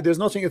a lie. There's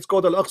nothing it's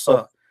called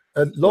Al-Aqsa.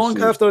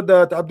 Long after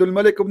that, Abdul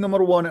Malik ibn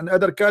Marwan and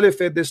other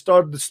caliphate, they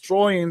start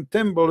destroying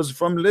temples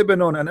from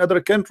Lebanon and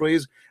other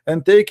countries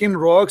and taking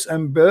rocks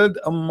and build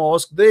a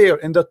mosque there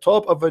in the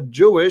top of a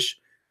Jewish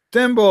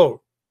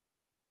temple.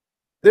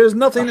 There's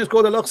nothing it's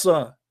called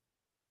Al-Aqsa.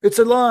 It's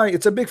a lie.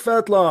 It's a big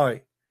fat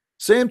lie.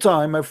 Same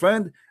time, my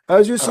friend,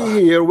 as you see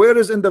here, where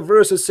is in the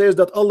verse it says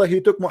that Allah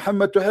he took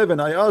Muhammad to heaven?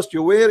 I asked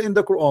you where in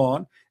the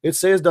Quran it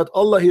says that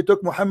Allah he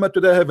took Muhammad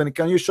to the heaven.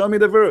 Can you show me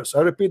the verse?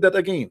 I repeat that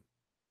again.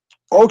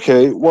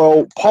 Okay,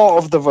 well,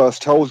 part of the verse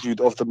tells you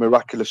of the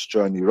miraculous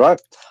journey, right?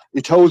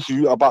 It tells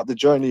you about the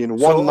journey in one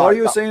night. So are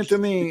you saying to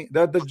me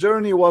that the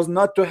journey was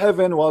not to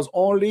heaven, was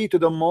only to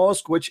the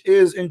mosque which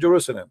is in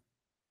Jerusalem?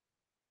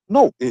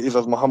 No, it is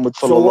as Muhammad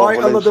sallallahu So why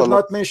Allah alayhi did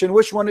not mention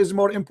which one is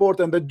more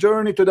important, the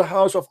journey to the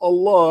house of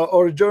Allah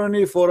or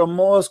journey for a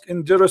mosque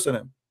in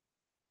Jerusalem?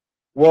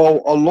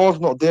 Well, Allah's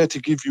not there to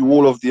give you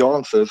all of the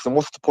answers. Then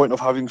what's the point of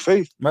having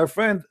faith? My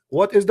friend,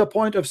 what is the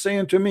point of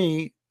saying to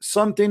me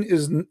something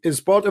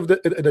is part of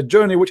the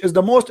journey, which is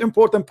the most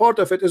important part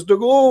of it, is to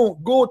go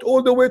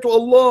all the way to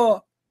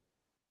Allah?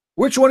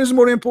 Which one is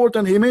more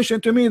important? He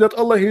mentioned to me that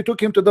Allah he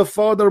took him to the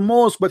farther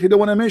mosque, but he don't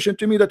want to mention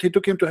to me that he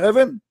took him to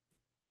heaven.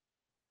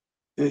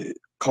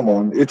 Come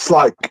on, it's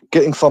like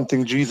getting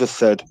something Jesus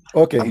said.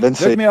 Okay, and then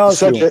let me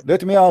ask you.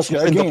 Let me ask you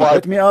again.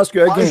 Let me ask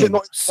you again.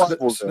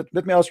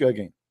 Let me ask you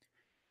again.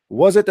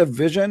 Was it a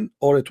vision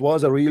or it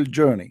was a real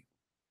journey?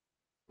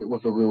 It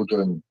was a real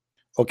journey.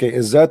 Okay,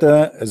 is that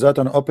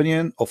an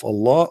opinion of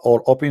Allah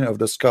or opinion of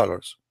the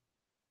scholars?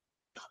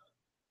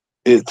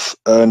 It's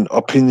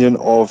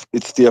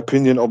the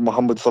opinion of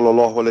Muhammad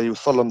sallallahu alayhi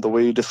wasallam, the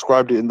way he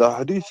described it in the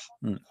hadith.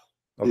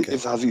 Okay.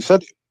 It's as he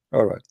said it.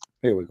 All right,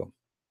 here we go.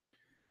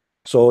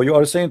 So you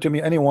are saying to me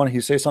anyone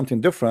he says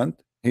something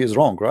different, he is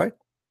wrong, right?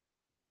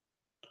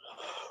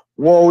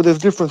 Well, there's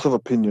difference of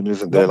opinion,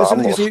 isn't there? No,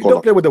 listen,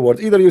 don't play with the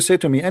words. Either you say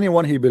to me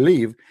anyone he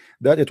believed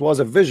that it was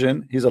a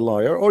vision, he's a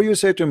liar, or you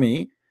say to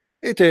me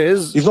it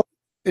is the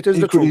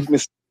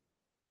truth.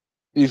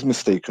 He's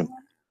mistaken.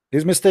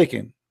 He's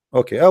mistaken.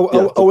 Okay, I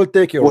will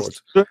take your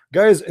words,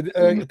 guys.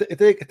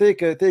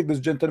 Take this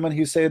gentleman.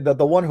 He said that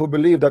the one who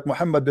believed that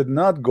Muhammad did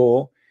not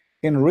go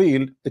in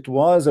real, it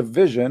was a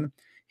vision,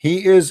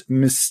 he is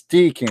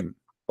mistaken.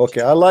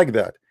 Okay, I like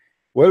that.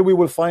 Well, we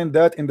will find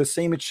that in the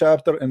same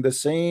chapter, in the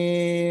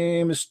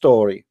same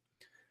story.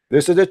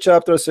 This is the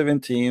chapter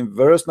 17,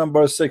 verse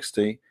number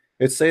 60.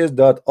 It says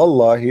that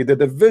Allah, he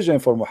did a vision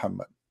for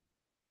Muhammad,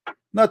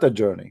 not a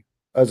journey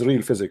as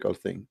real physical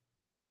thing.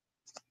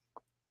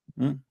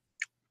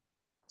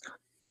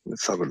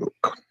 Let's have a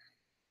look.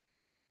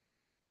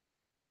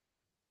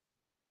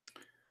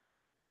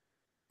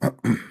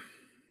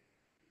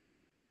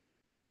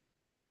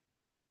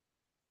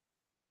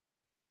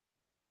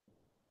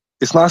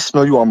 It's nice to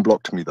know you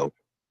unblocked me though.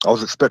 I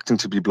was expecting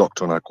to be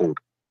blocked when I called.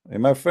 Hey,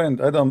 my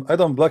friend, I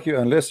don't block you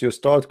unless you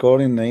start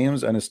calling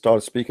names and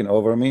start speaking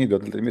over me.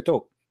 Don't let me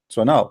talk.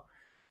 So now,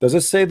 does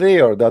it say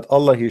there that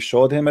Allah, he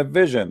showed him a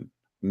vision,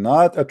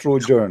 not a true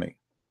journey?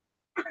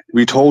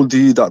 We told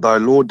thee that thy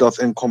Lord doth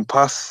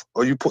encompass,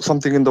 or you put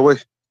something in the way.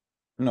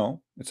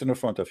 No, it's in the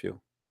front of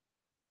you.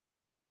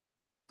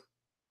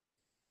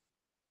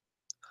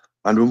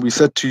 And when we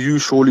said to you,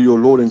 surely your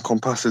Lord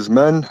encompasses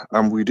men,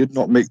 and we did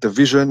not make the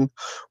vision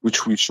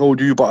which we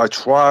showed you but a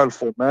trial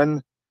for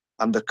men,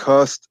 and the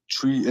cursed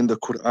tree in the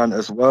Quran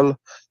as well,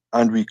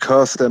 and we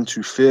curse them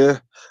to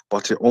fear,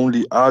 but it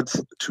only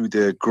adds to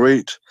their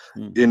great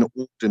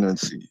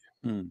inordinancy.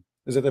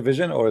 Is it a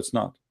vision or it's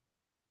not?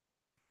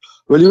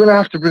 Well, you're going to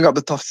have to bring up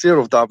the tafsir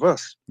of that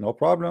verse. No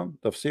problem.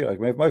 Tafsir.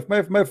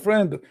 My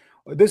friend,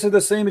 this is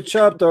the same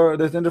chapter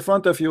that's in the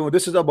front of you.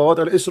 This is about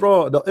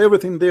Al-Isra.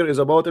 Everything there is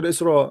about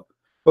Al-Isra.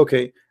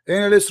 Okay.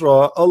 In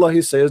Al-Isra, Allah,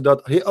 he says that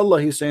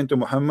Allah, he's saying to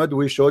Muhammad,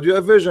 we showed you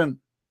a vision.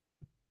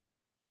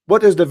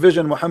 What is the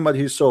vision Muhammad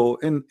he saw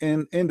in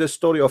the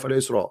story of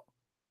Al-Isra?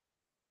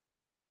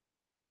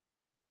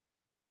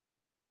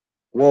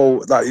 Well,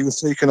 that he was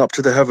taken up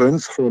to the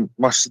heavens from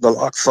Masjid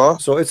al-Aqsa.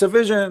 So it's a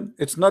vision.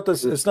 It's not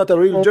a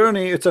real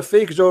journey. It's a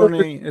fake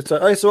journey.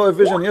 I saw a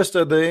vision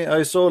yesterday.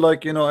 I saw,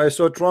 like, I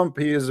saw Trump.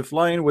 He is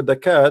flying with the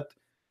cat,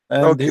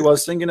 and he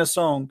was singing a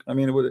song. I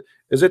mean,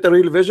 is it a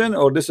real vision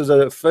or this is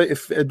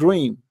a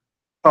dream?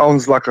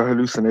 Sounds like a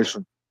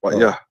hallucination. But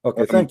yeah.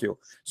 Okay, thank you.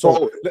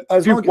 So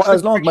as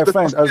long, my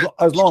friend,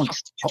 as long,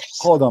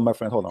 hold on, my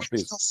friend, hold on,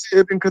 please.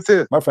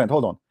 My friend,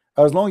 hold on.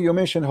 As long you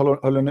mention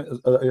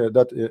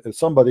that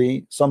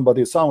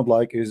somebody sound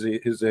like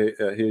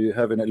he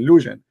have an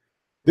illusion.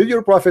 Did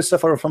your prophet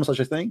suffer from such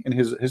a thing in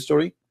his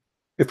history?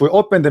 If we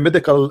open the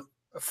medical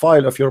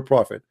file of your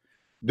prophet,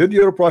 did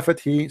your prophet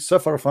he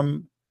suffer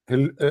from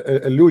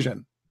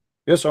illusion?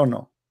 Yes or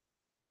no?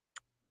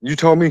 You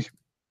tell me.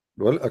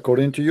 Well,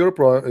 according to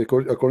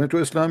according to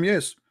Islam,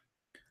 yes.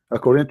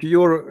 According to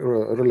your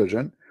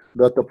religion,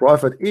 that the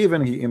prophet,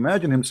 even he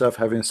imagined himself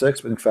having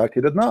sex, but in fact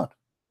he did not.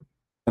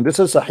 And this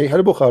is Sahih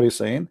al-Bukhari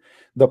saying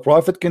the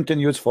prophet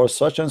continues for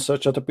such and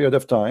such a period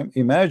of time,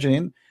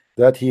 imagining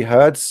that he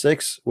had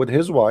sex with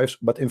his wives,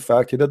 but in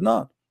fact he did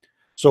not.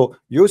 So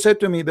you said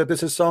to me that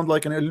this is sound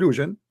like an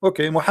illusion.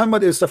 Okay,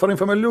 Muhammad is suffering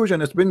from illusion.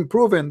 It's been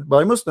proven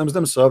by Muslims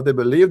themselves. They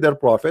believe their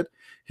prophet,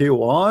 he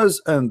was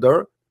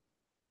under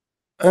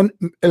an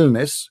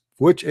illness,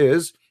 which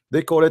is,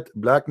 they call it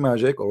black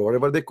magic or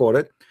whatever they call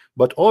it,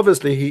 but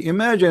obviously he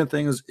imagined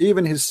things.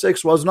 Even his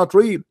sex was not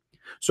real.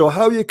 So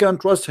how you can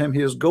trust him?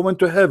 He is going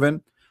to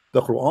heaven.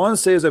 The Quran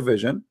says a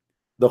vision.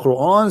 The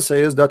Quran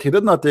says that he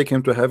did not take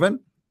him to heaven.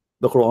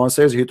 The Quran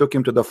says he took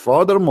him to the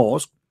farther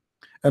mosque.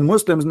 And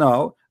Muslims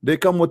now, they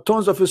come with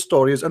tons of his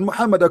stories. And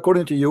Muhammad,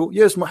 according to you,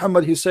 yes,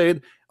 Muhammad, he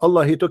said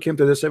Allah, he took him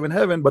to the seventh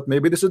heaven, but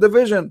maybe this is the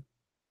vision.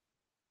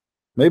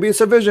 Maybe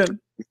it's a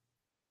vision.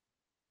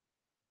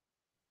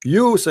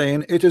 You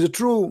saying it is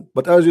true,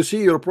 but as you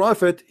see, your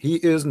prophet, he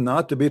is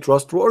not to be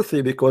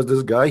trustworthy, because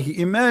this guy, he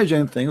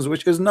imagined things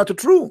which is not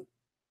true.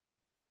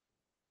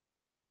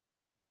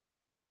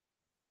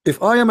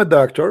 If I am a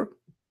doctor,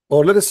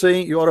 or let us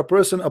say you are a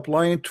person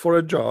applying for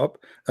a job,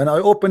 and I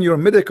open your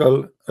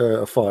medical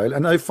file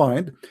and I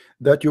find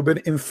that you've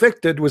been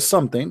infected with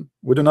something,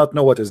 we do not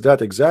know what is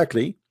that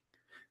exactly,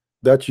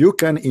 that you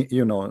can,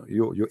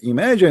 you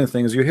imagine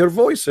things, you hear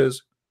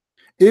voices.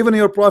 Even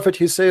your prophet,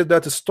 he said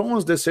that the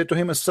stones, they say to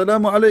him,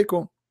 Assalamu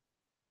alaikum.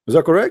 Is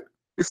that correct?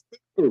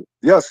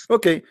 Yes.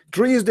 Okay.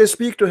 Trees, they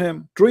speak to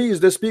him.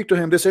 Trees, they speak to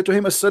him. They say to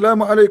him,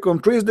 Assalamu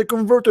alaikum. Trees, they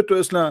converted to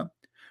Islam.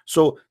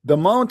 So the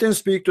mountains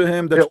speak to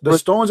him, the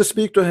stones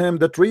speak to him,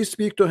 the trees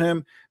speak to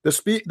him,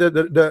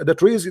 the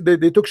trees,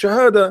 they took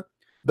shahada,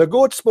 the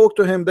goat spoke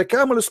to him, the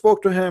camel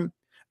spoke to him,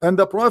 and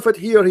the prophet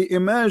here, he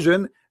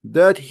imagined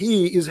that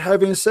he is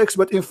having sex,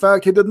 but in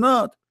fact he did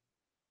not.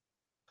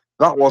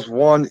 That was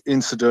one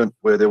incident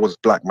where there was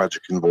black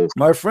magic involved.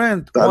 My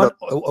friend,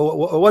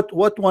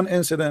 what one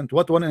incident?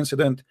 What one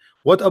incident?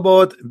 What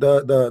about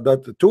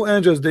the two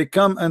angels, they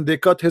come and they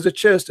cut his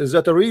chest? Is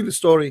that a real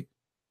story?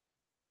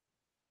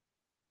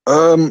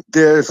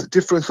 There's a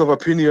difference of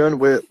opinion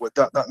where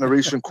that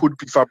narration could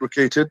be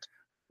fabricated.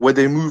 Where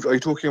they moved, are you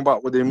talking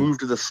about where they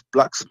moved to the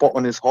black spot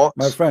on his heart?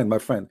 My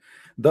friend,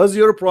 does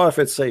your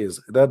prophet says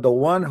that the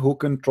one who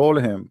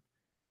controlled him,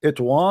 it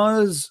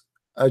was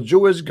a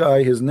Jewish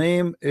guy, his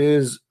name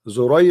is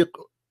Zurayq,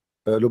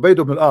 Lubayd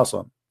ibn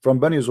al-Asam, from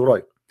Bani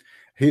Zurayq,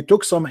 he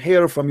took some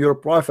hair from your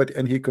prophet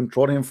and he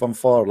controlled him from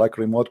far like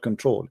remote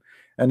control,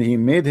 and he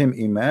made him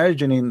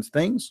imagining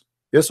things?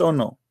 Yes or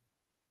no?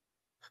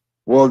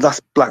 Well, that's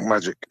black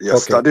magic.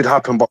 Yes, Okay. that did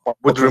happen, but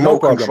with Okay, no remote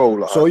problem.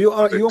 control. So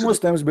you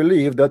Muslims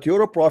believe that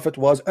your prophet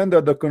was under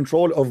the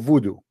control of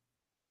voodoo?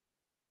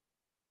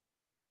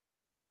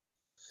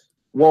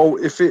 Well,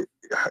 if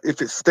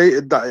it's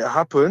stated that it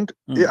happened,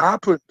 it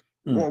happened.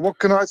 What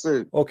can I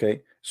say?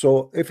 Okay,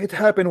 so if it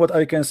happened, what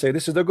I can say,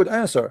 this is the good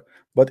answer.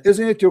 But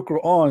isn't it your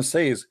Quran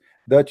says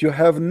that you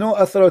have no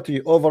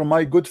authority over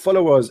my good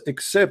followers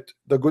except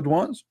the good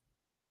ones?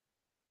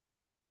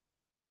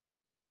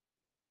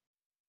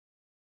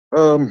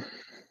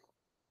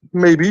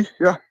 Maybe,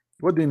 yeah.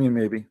 What do you mean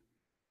maybe?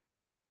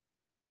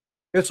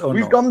 Yes or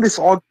We've no? done this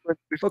argument.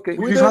 Okay,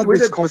 We've had we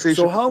this did. conversation.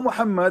 So how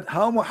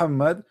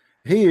Muhammad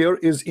here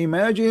is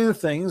imagining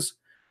things,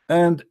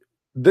 and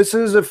this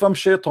is from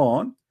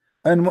Shaitan,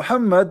 and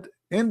Muhammad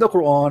in the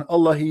Quran,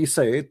 Allah he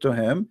said to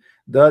him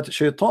that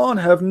Shaitan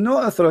have no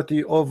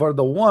authority over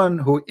the one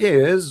who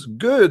is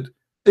good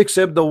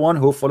except the one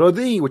who follow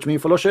thee, which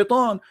means follow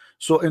Shaitan.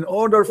 So in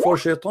order for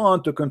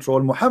Shaitan to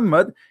control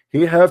Muhammad,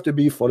 he have to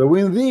be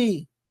following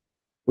thee,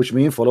 which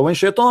means following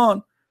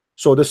Shaitan.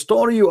 So the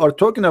story you are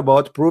talking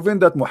about proving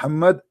that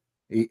Muhammad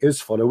he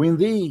is following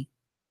thee.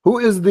 Who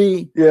is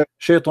the Yeah,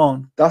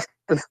 Shaitan? that's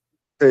the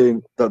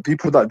thing, that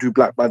people that do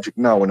black magic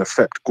now and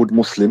affect good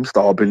Muslims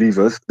that are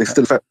believers, they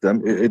still affect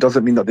them. It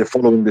doesn't mean that they're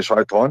following the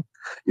shaitan.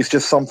 It's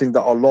just something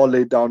that Allah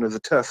laid down as a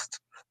test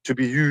to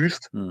be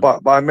used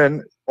by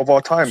men of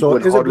our time. So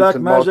When is a Harut black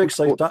and magic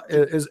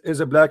Marut is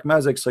a black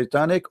magic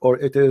satanic, or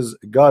it is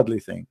godly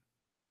thing?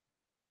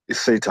 is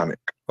satanic.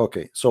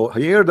 Okay, so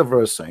here the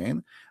verse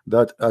saying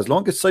that as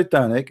long as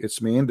satanic,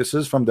 it's mean this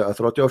is from the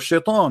authority of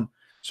Shaitan.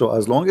 So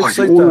as long as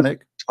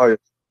satanic,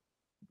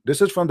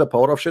 this is from the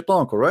power of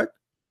Shaitan, correct?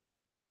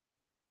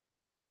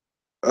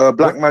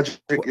 Black magic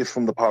is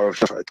from the power of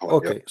shaitan.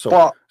 Okay,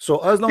 yeah. so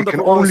as long it the can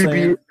Quran only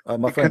saying, be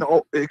my it friend,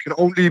 can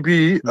only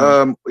be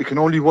it can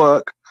only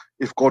work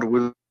if God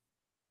wills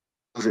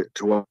it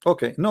to work.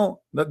 okay, no,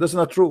 that's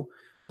not true.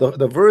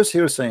 The verse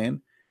here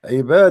saying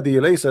عبادي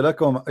ليس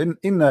لكم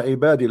إن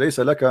عبادي ليس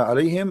لك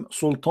عليهم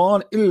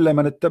سلطان إلا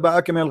من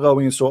اتبعك من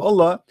الغاوين. So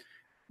Allah,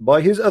 by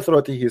his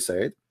authority, he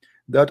said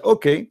that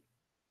okay,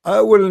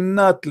 I will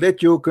not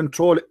let you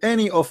control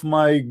any of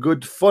my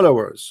good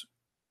followers,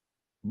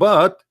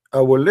 but I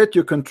will let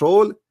you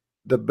control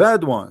the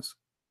bad ones.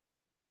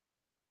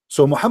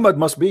 So Muhammad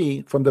must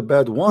be from the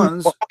bad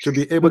ones to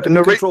be able to be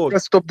narrate controlled. the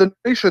rest of the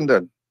narration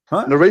then.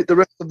 Huh? Narrate the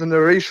rest of the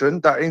narration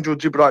that angel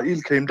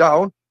Jibra'il came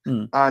down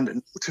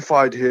and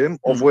notified him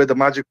of where the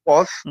magic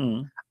was,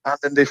 and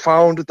then they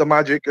found the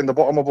magic in the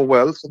bottom of a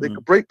well so they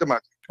could break the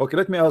magic. Okay,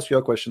 let me ask you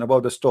a question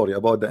about the story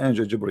about the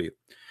angel Jibril.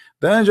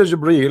 The angel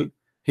Jibril,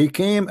 he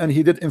came and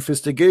he did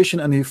investigation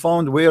and he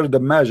found where the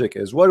magic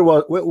is.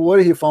 Where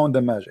he found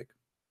the magic?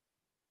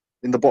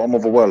 In the bottom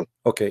of a well.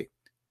 Okay,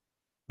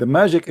 the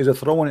magic is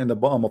thrown in the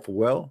bottom of a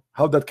well.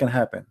 How that can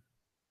happen?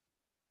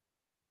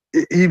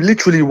 He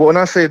literally, when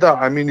I say that,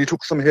 I mean he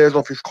took some hairs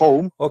off his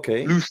comb,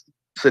 okay,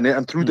 loosened it,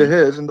 and threw the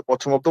hairs in the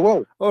bottom of the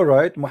well. All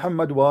right,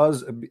 Muhammad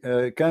was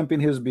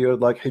camping his beard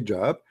like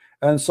hijab,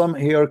 and some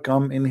hair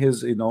come in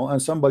his,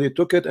 and somebody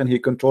took it and he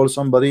controlled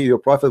somebody. Your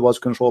prophet was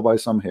controlled by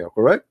some hair,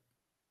 correct?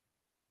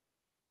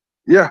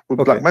 Yeah,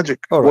 with black magic.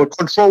 All right. Well,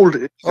 controlled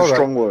is a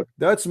strong word.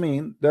 That's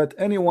mean that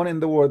anyone in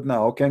the world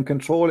now can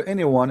control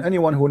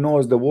anyone who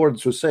knows the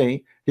words to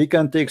say, he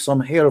can take some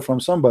hair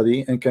from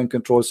somebody and can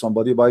control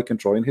somebody by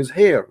controlling his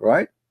hair,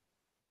 right?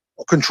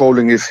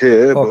 Controlling his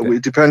hair, but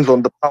it depends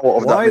on the power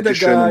of that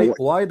magician.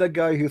 Why the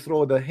guy who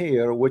throw the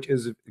hair, which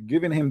is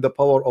giving him the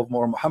power of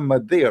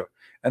Muhammad there,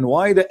 and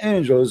why the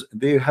angels,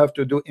 they have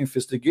to do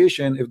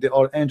investigation if they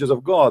are angels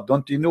of God?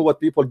 Don't you know what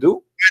people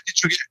do?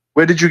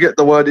 Where did you get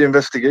the word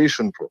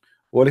investigation from?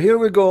 Well, here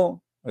we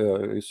go.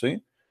 You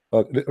see,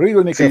 read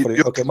with me carefully.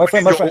 Okay, my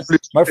friend, hold on.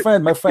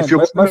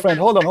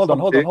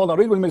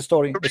 Read with me the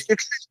story.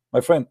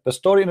 My friend, the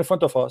story in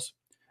front of us.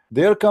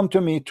 There come to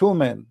me two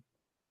men,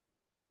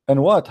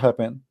 and what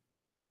happened?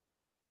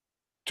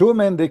 Two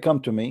men, they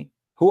come to me.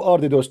 Who are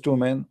those two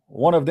men?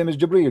 One of them is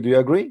Jibreel. Do you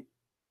agree?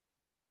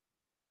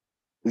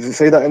 Does it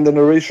say that in the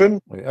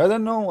narration? I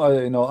don't know.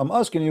 I'm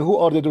asking you, who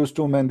are those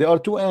two men? They are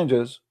two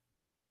angels,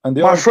 and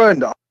they my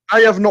friend, I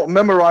have not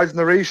memorized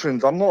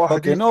narrations. I'm not a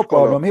okay, no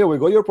problem. Here we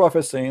go. Your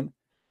prophet saying,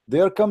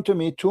 there come to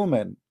me two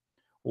men.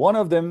 One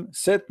of them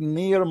sat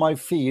near my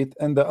feet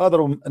and the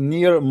other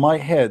near my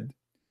head.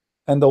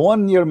 And the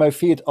one near my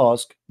feet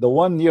asked the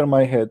one near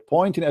my head,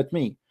 pointing at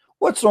me,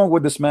 what's wrong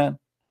with this man?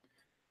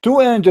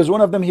 Two angels,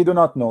 one of them he do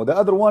not know. The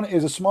other one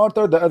is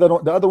smarter. The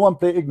other one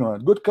play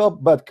ignorant. Good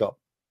cop, bad cop.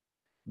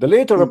 The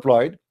later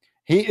replied,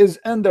 he is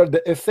under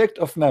the effect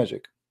of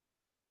magic.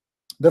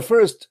 The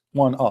first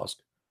one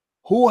asked,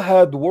 who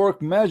had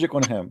worked magic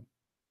on him?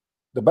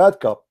 The bad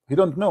cop, he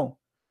don't know.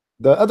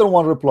 The other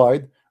one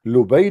replied,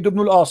 Lubayd ibn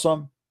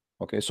al-Asam.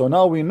 Okay, so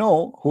now we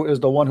know who is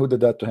the one who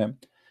did that to him.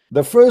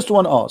 The first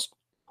one asked,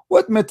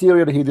 what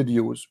material he did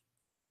use?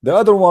 The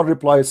other one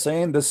replied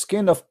saying, the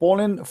skin of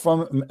pollen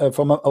from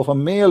of a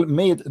male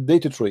made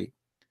date tree,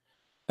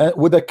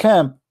 with a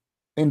camp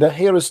in the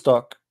hair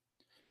stock,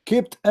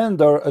 kept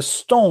under a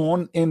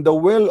stone in the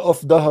well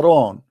of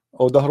Dahran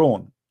or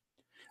Dahron.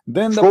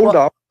 Then Scroll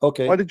down.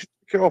 okay. Why did you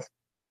take it off?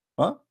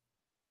 Huh?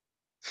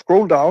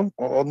 Scroll down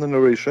on the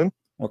narration.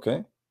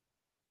 Okay.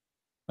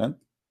 And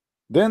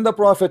then the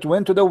prophet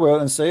went to the well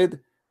and said,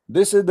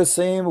 this is the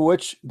same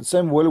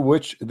well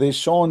which they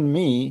shown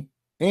me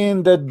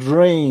in the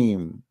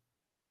dream.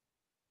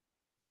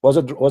 Was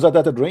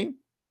that a dream?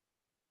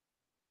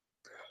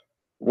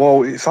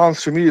 Well, it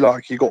sounds to me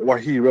like he got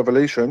wahi,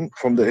 revelation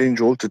from the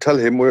angel to tell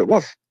him where it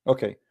was.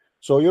 Okay,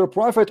 so your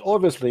prophet,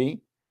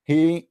 obviously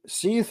he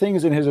see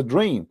things in his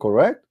dream,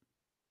 correct?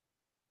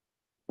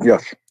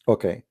 Yes.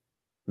 Okay,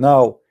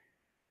 now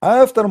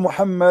after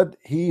Muhammad,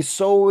 he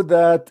saw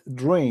that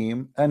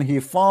dream and he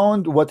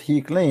found what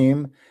he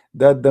claimed,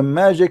 that the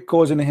magic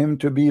causing him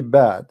to be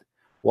bad.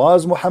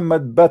 Was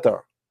Muhammad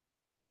better?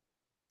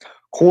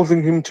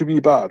 Causing him to be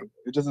bad.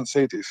 It doesn't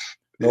say this.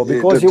 No,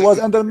 because he was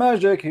under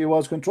magic, he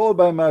was controlled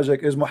by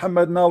magic. Is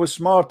Muhammad now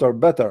smarter,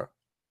 better?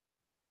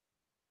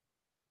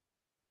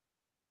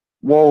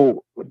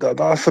 Well,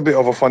 that's a bit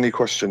of a funny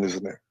question,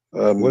 isn't it?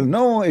 Well,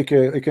 no,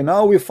 okay,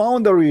 now we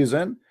found the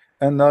reason,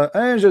 and the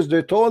angels,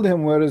 they told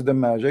him where is the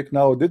magic.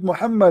 Now, did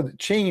Muhammad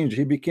change?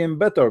 He became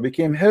better,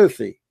 became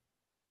healthy.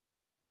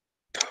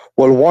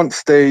 Well,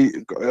 once they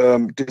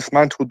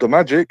dismantled the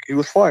magic, he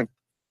was fine.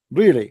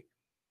 Really?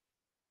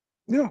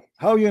 Yeah.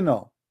 How you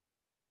know?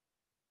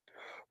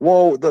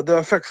 Well, the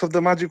effects of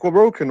the magic were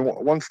broken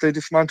once they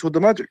dismantled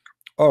the magic.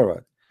 All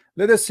right.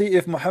 Let us see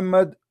if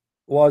Muhammad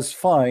was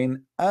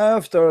fine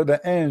after the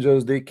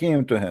angels they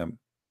came to him.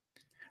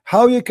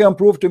 How you can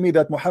prove to me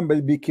that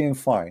Muhammad became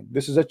fine?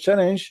 This is a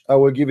challenge. I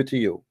will give it to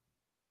you.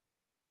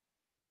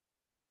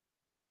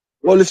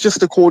 Well, it's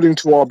just according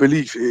to our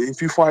belief.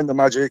 If you find the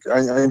magic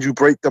and you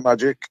break the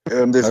magic,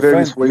 there's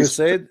various ways.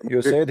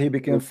 You said he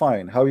became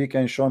fine. How you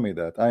can show me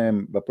that? I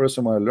am a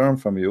person who I learn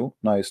from you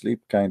nicely,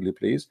 kindly,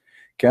 please.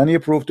 Can you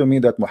prove to me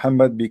that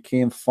Muhammad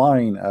became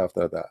fine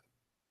after that?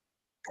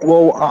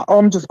 Well,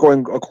 I'm just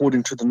going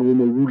according to the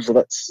normal rules of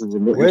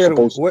exorcism.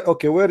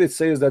 Where it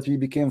says that he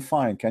became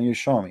fine, can you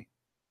show me?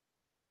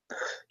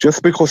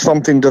 Just because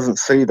something doesn't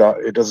say that,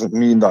 it doesn't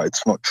mean that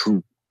it's not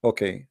true.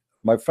 Okay,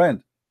 my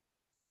friend,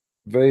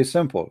 very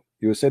simple.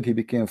 You said he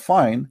became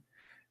fine.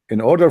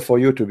 In order for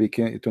you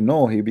to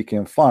know he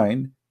became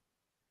fine,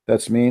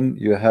 that's mean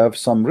you have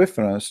some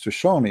reference to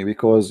show me,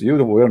 because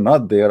you were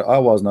not there, I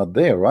was not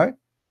there, right?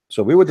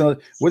 So we did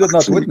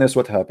not witness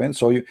what happened.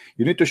 So you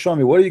need to show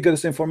me where you get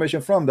this information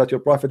from that your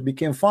prophet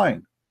became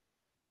fine.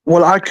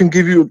 Well, I can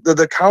give you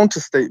the counter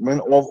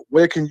statement of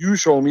where can you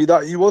show me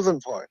that he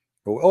wasn't fine.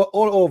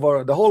 All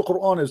over the whole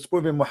Quran is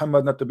proving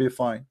Muhammad not to be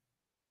fine.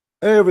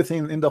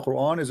 Everything in the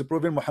Quran is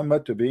proving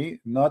Muhammad to be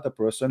not a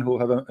person who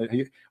have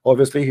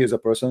obviously he is a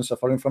person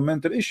suffering from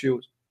mental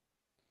issues.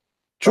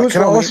 Choose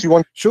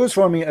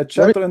for me a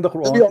chapter in the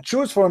Quran.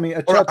 Choose for me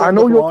a chapter in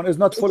the Quran is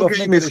not full of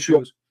mental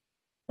issues.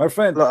 My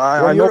friend,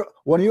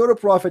 when you're a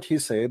prophet, he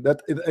said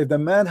that if the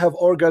man have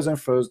orgasm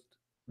first,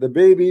 the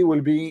baby will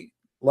be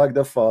like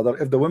the father.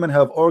 If the women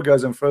have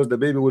orgasm first, the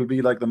baby will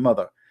be like the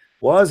mother.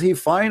 Was he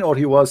fine, or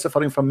he was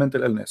suffering from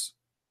mental illness?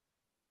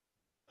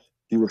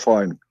 He was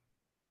fine.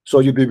 So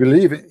you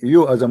believe,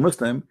 you as a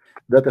Muslim,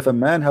 that if a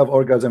man have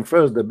orgasm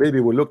first, the baby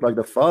will look like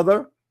the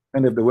father,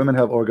 and if the women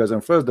have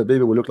orgasm first, the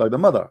baby will look like the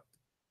mother?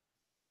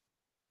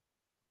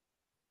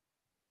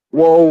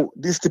 Well,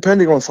 this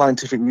depending on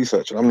scientific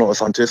research. I'm not a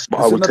scientist,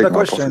 but I will take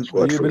my prophet's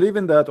word. Do you believe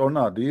in that or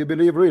not? Do you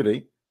believe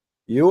really,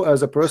 you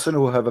as a person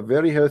who have a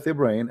very healthy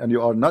brain and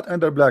you are not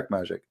under black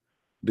magic,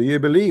 do you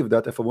believe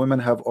that if a woman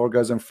have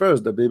orgasm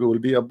first, the baby will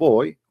be a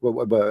boy,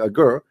 a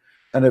girl,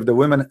 and if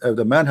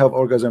the man have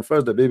orgasm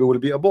first, the baby will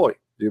be a boy?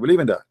 Do you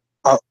believe in that?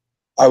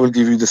 I will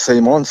give you the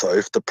same answer.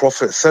 If the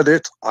prophet said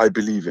it, I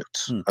believe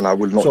it, and I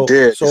will not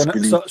dare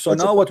disbelieve. So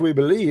now what we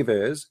believe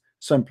is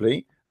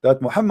simply that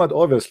Muhammad,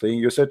 obviously,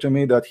 you said to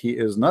me that he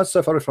is not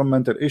suffering from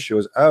mental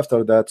issues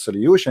after that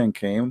solution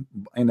came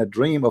in a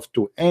dream of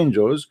two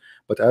angels.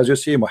 But as you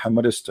see,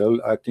 Muhammad is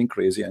still acting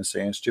crazy and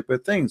saying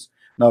stupid things.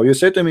 Now you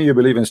say to me you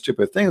believe in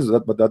stupid things,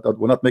 but that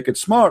will not make it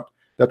smart.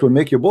 That will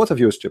make you, both of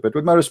you, stupid,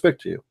 with my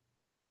respect to you.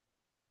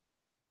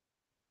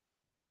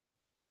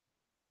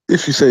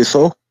 If you say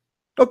so.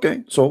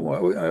 Okay,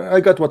 so I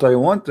got what I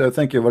want.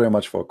 Thank you very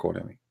much for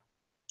calling me.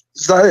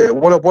 Is that it?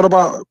 What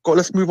about,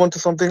 let's move on to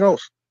something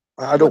else.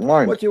 I don't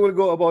mind. What you will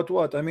go about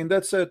what? I mean,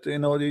 that's it. You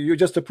know, you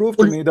just proved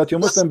to me that you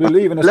Muslims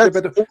believe in a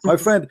stupid. My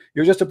friend,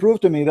 you just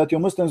proved to me that you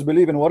Muslims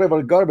believe in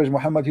whatever garbage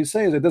Muhammad he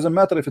says. It doesn't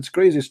matter if it's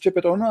crazy,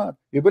 stupid or not.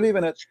 You believe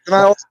in it.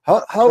 How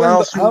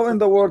in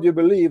the world you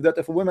believe that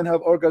if women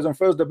have orgasm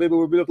first, the baby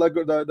will be look like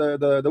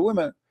the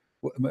women?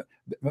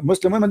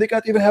 Muslim women, they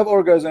can't even have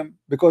orgasm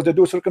because they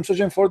do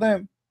circumcision for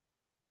them.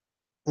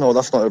 No,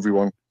 that's not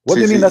everyone. What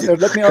do you mean?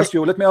 Let me ask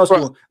you.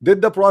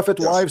 Did the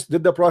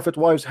prophet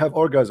wives have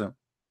orgasm?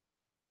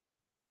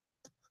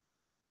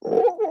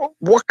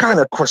 What kind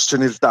of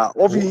question is that?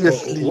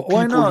 Obviously,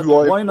 Why people not? who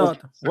are Why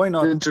involved not? Why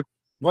not? into,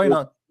 Why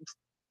not?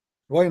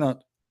 Why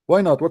not?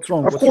 Why not? What's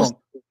wrong? of What's course,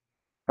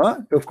 wrong?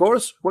 Huh? Of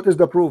course. What is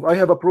the proof? I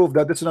have a proof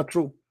that this is not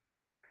true.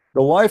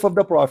 The wife of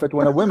the prophet,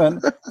 when one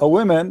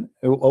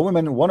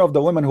of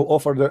the women who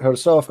offered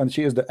herself, and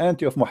she is the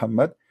auntie of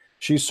Muhammad,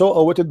 she saw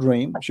a wicked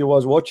dream. She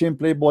was watching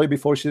Playboy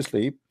before she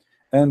sleep,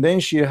 and then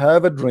she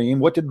have a dream,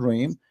 wicked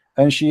dream,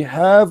 and she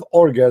have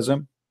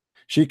orgasm.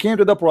 She came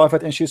to the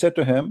prophet and she said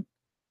to him,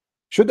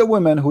 should a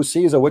woman who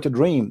sees a wicked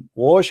dream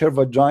wash her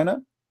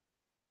vagina?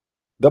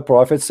 The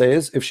prophet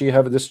says, if she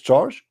have a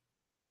discharge,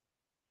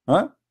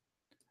 huh?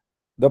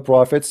 The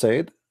prophet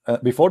said,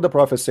 before the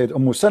prophet said,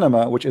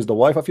 Salama, which is the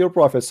wife of your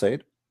prophet,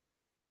 said,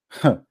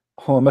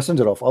 oh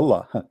messenger of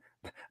Allah,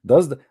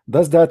 does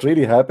that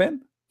really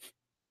happen?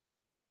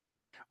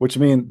 Which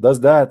means, does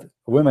that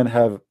women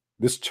have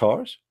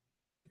discharge?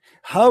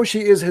 How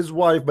she is his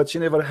wife but she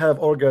never have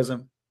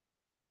orgasm?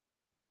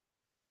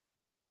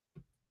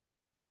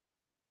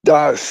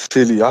 that's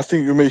silly. I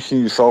think you're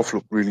making yourself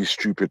look really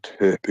stupid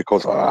here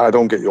because I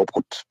don't get your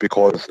point.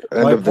 Because at the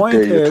end My of the point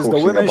day, you're is, the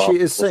talking women about. she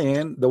is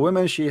saying, the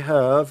women she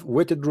have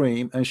wicked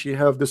dream and she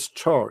have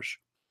discharge.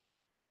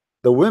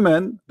 The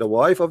women, the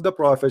wife of the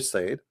prophet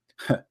said,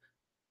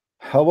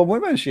 how a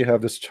woman she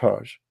have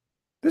discharge?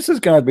 This is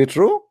cannot be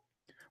true.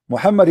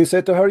 Muhammad, he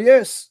said to her,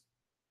 yes,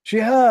 she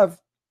have.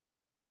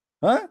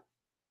 Huh?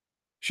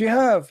 She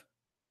have.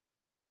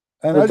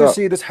 And With as you that.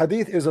 see, this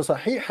hadith is a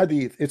Sahih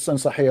hadith. It's in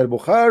Sahih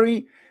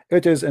al-Bukhari.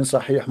 It is in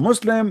Sahih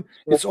Muslim.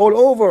 It's all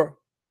over.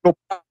 Your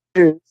point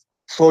is,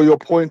 so your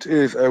point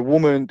is a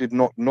woman did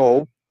not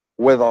know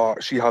whether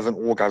she has an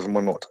orgasm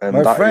or not, and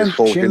My that is friend,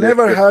 so she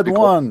never hilarious had because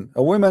one.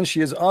 A woman, she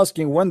is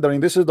asking,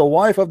 wondering. This is the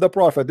wife of the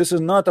prophet. This is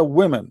not a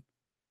woman.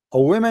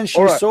 A woman, all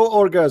she right, saw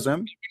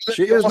orgasm. let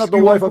She me is not ask the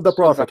you one wife of the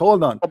question now. prophet.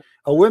 Hold on.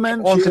 A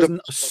woman, she Answer is the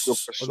question of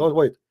your question.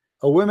 wait.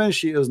 A woman,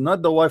 she is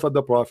not the wife of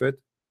the prophet.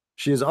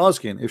 She is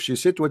asking if she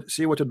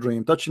see what a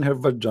dream, touching her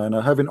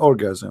vagina, having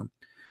orgasm,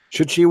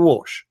 should she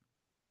wash?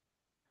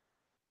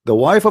 The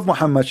wife of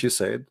Muhammad, she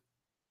said,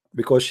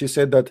 because she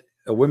said that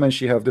a woman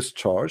she have this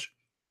charge.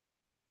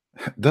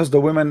 Does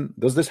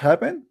this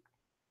happen?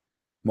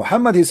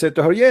 Muhammad, he said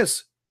to her,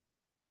 yes,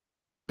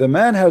 the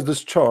man has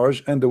this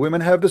charge and the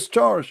women have this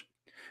charge.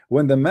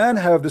 When the man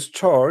have this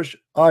charge,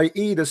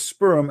 i.e. the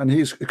sperm, and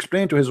he's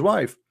explained to his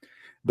wife,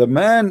 the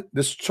man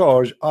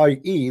discharge,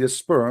 i.e. the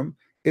sperm,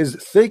 is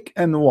thick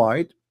and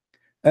white,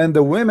 and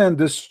the women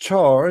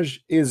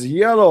discharge is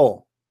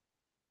yellow.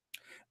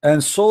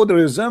 And so the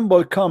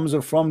resemble comes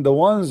from the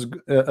ones,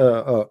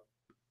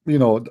 you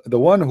know, the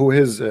one who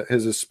his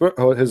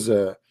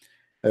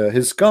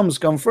comes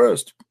come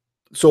first.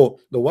 So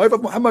the wife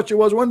of Muhammad, she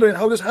was wondering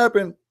how this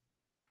happened.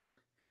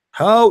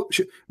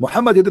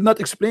 Muhammad, he did not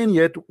explain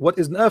yet what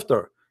is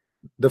after.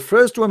 The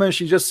first woman,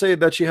 she just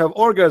said that she have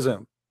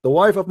orgasm. The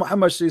wife of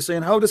Muhammad, she's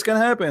saying how this can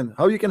happen,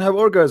 how you can have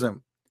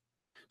orgasm.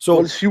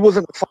 Well, So she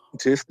wasn't a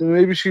scientist, and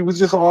maybe she was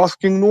just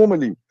asking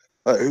normally.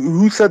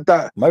 Who said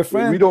that? my We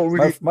friend, don't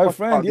really my talk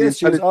friend, about the yes,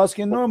 she is intelligence.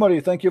 asking normally.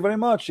 Thank you very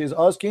much. She's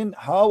asking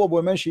how a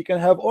woman she can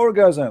have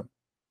orgasm.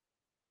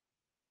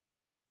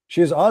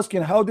 She's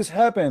asking how this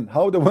happened,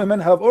 how the women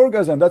have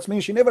orgasm. That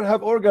means she never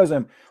have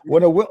orgasm.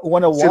 When a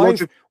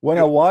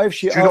wife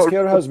she Do you not ask read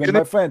her the husband,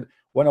 beginning? my friend,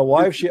 when a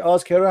wife she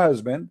ask her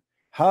husband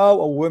how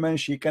a woman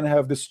she can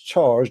have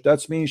discharge,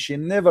 that means she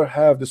never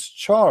have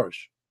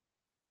discharge.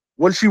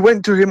 Well, she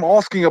went to him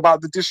asking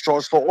about the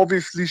discharge, so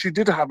obviously she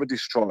did have a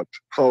discharge.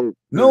 So,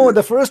 No,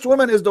 the first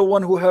woman is the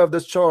one who have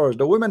discharge.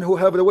 The women who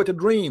have the wet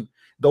dream.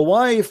 The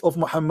wife of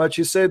Muhammad,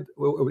 she said,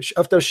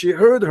 after she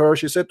heard her,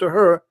 she said to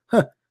her,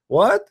 huh,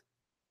 what?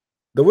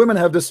 The women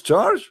have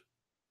discharge?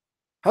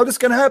 How this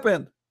can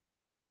happen?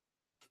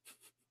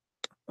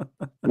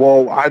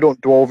 well, I don't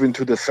delve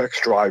into the sex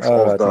drive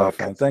All of right, my the.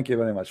 friend. Thank you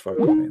very much for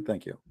calling.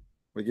 Thank you.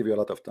 We give you a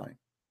lot of time.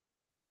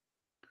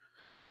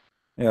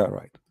 Yeah,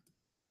 right.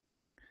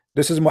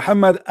 This is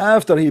Muhammad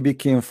after he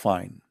became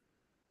fine.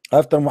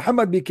 After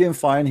Muhammad became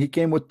fine, he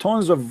came with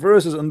tons of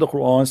verses in the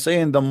Quran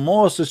saying the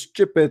most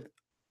stupid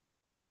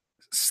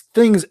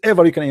things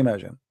ever you can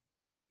imagine.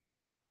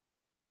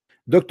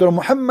 Dr.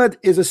 Muhammad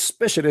is a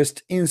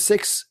specialist in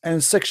sex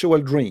and sexual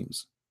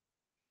dreams.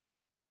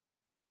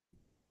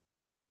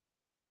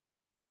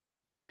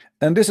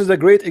 And this is a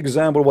great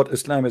example what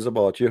Islam is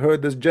about. You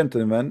heard this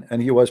gentleman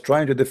and he was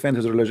trying to defend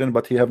his religion,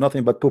 but he have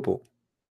nothing but poo-poo.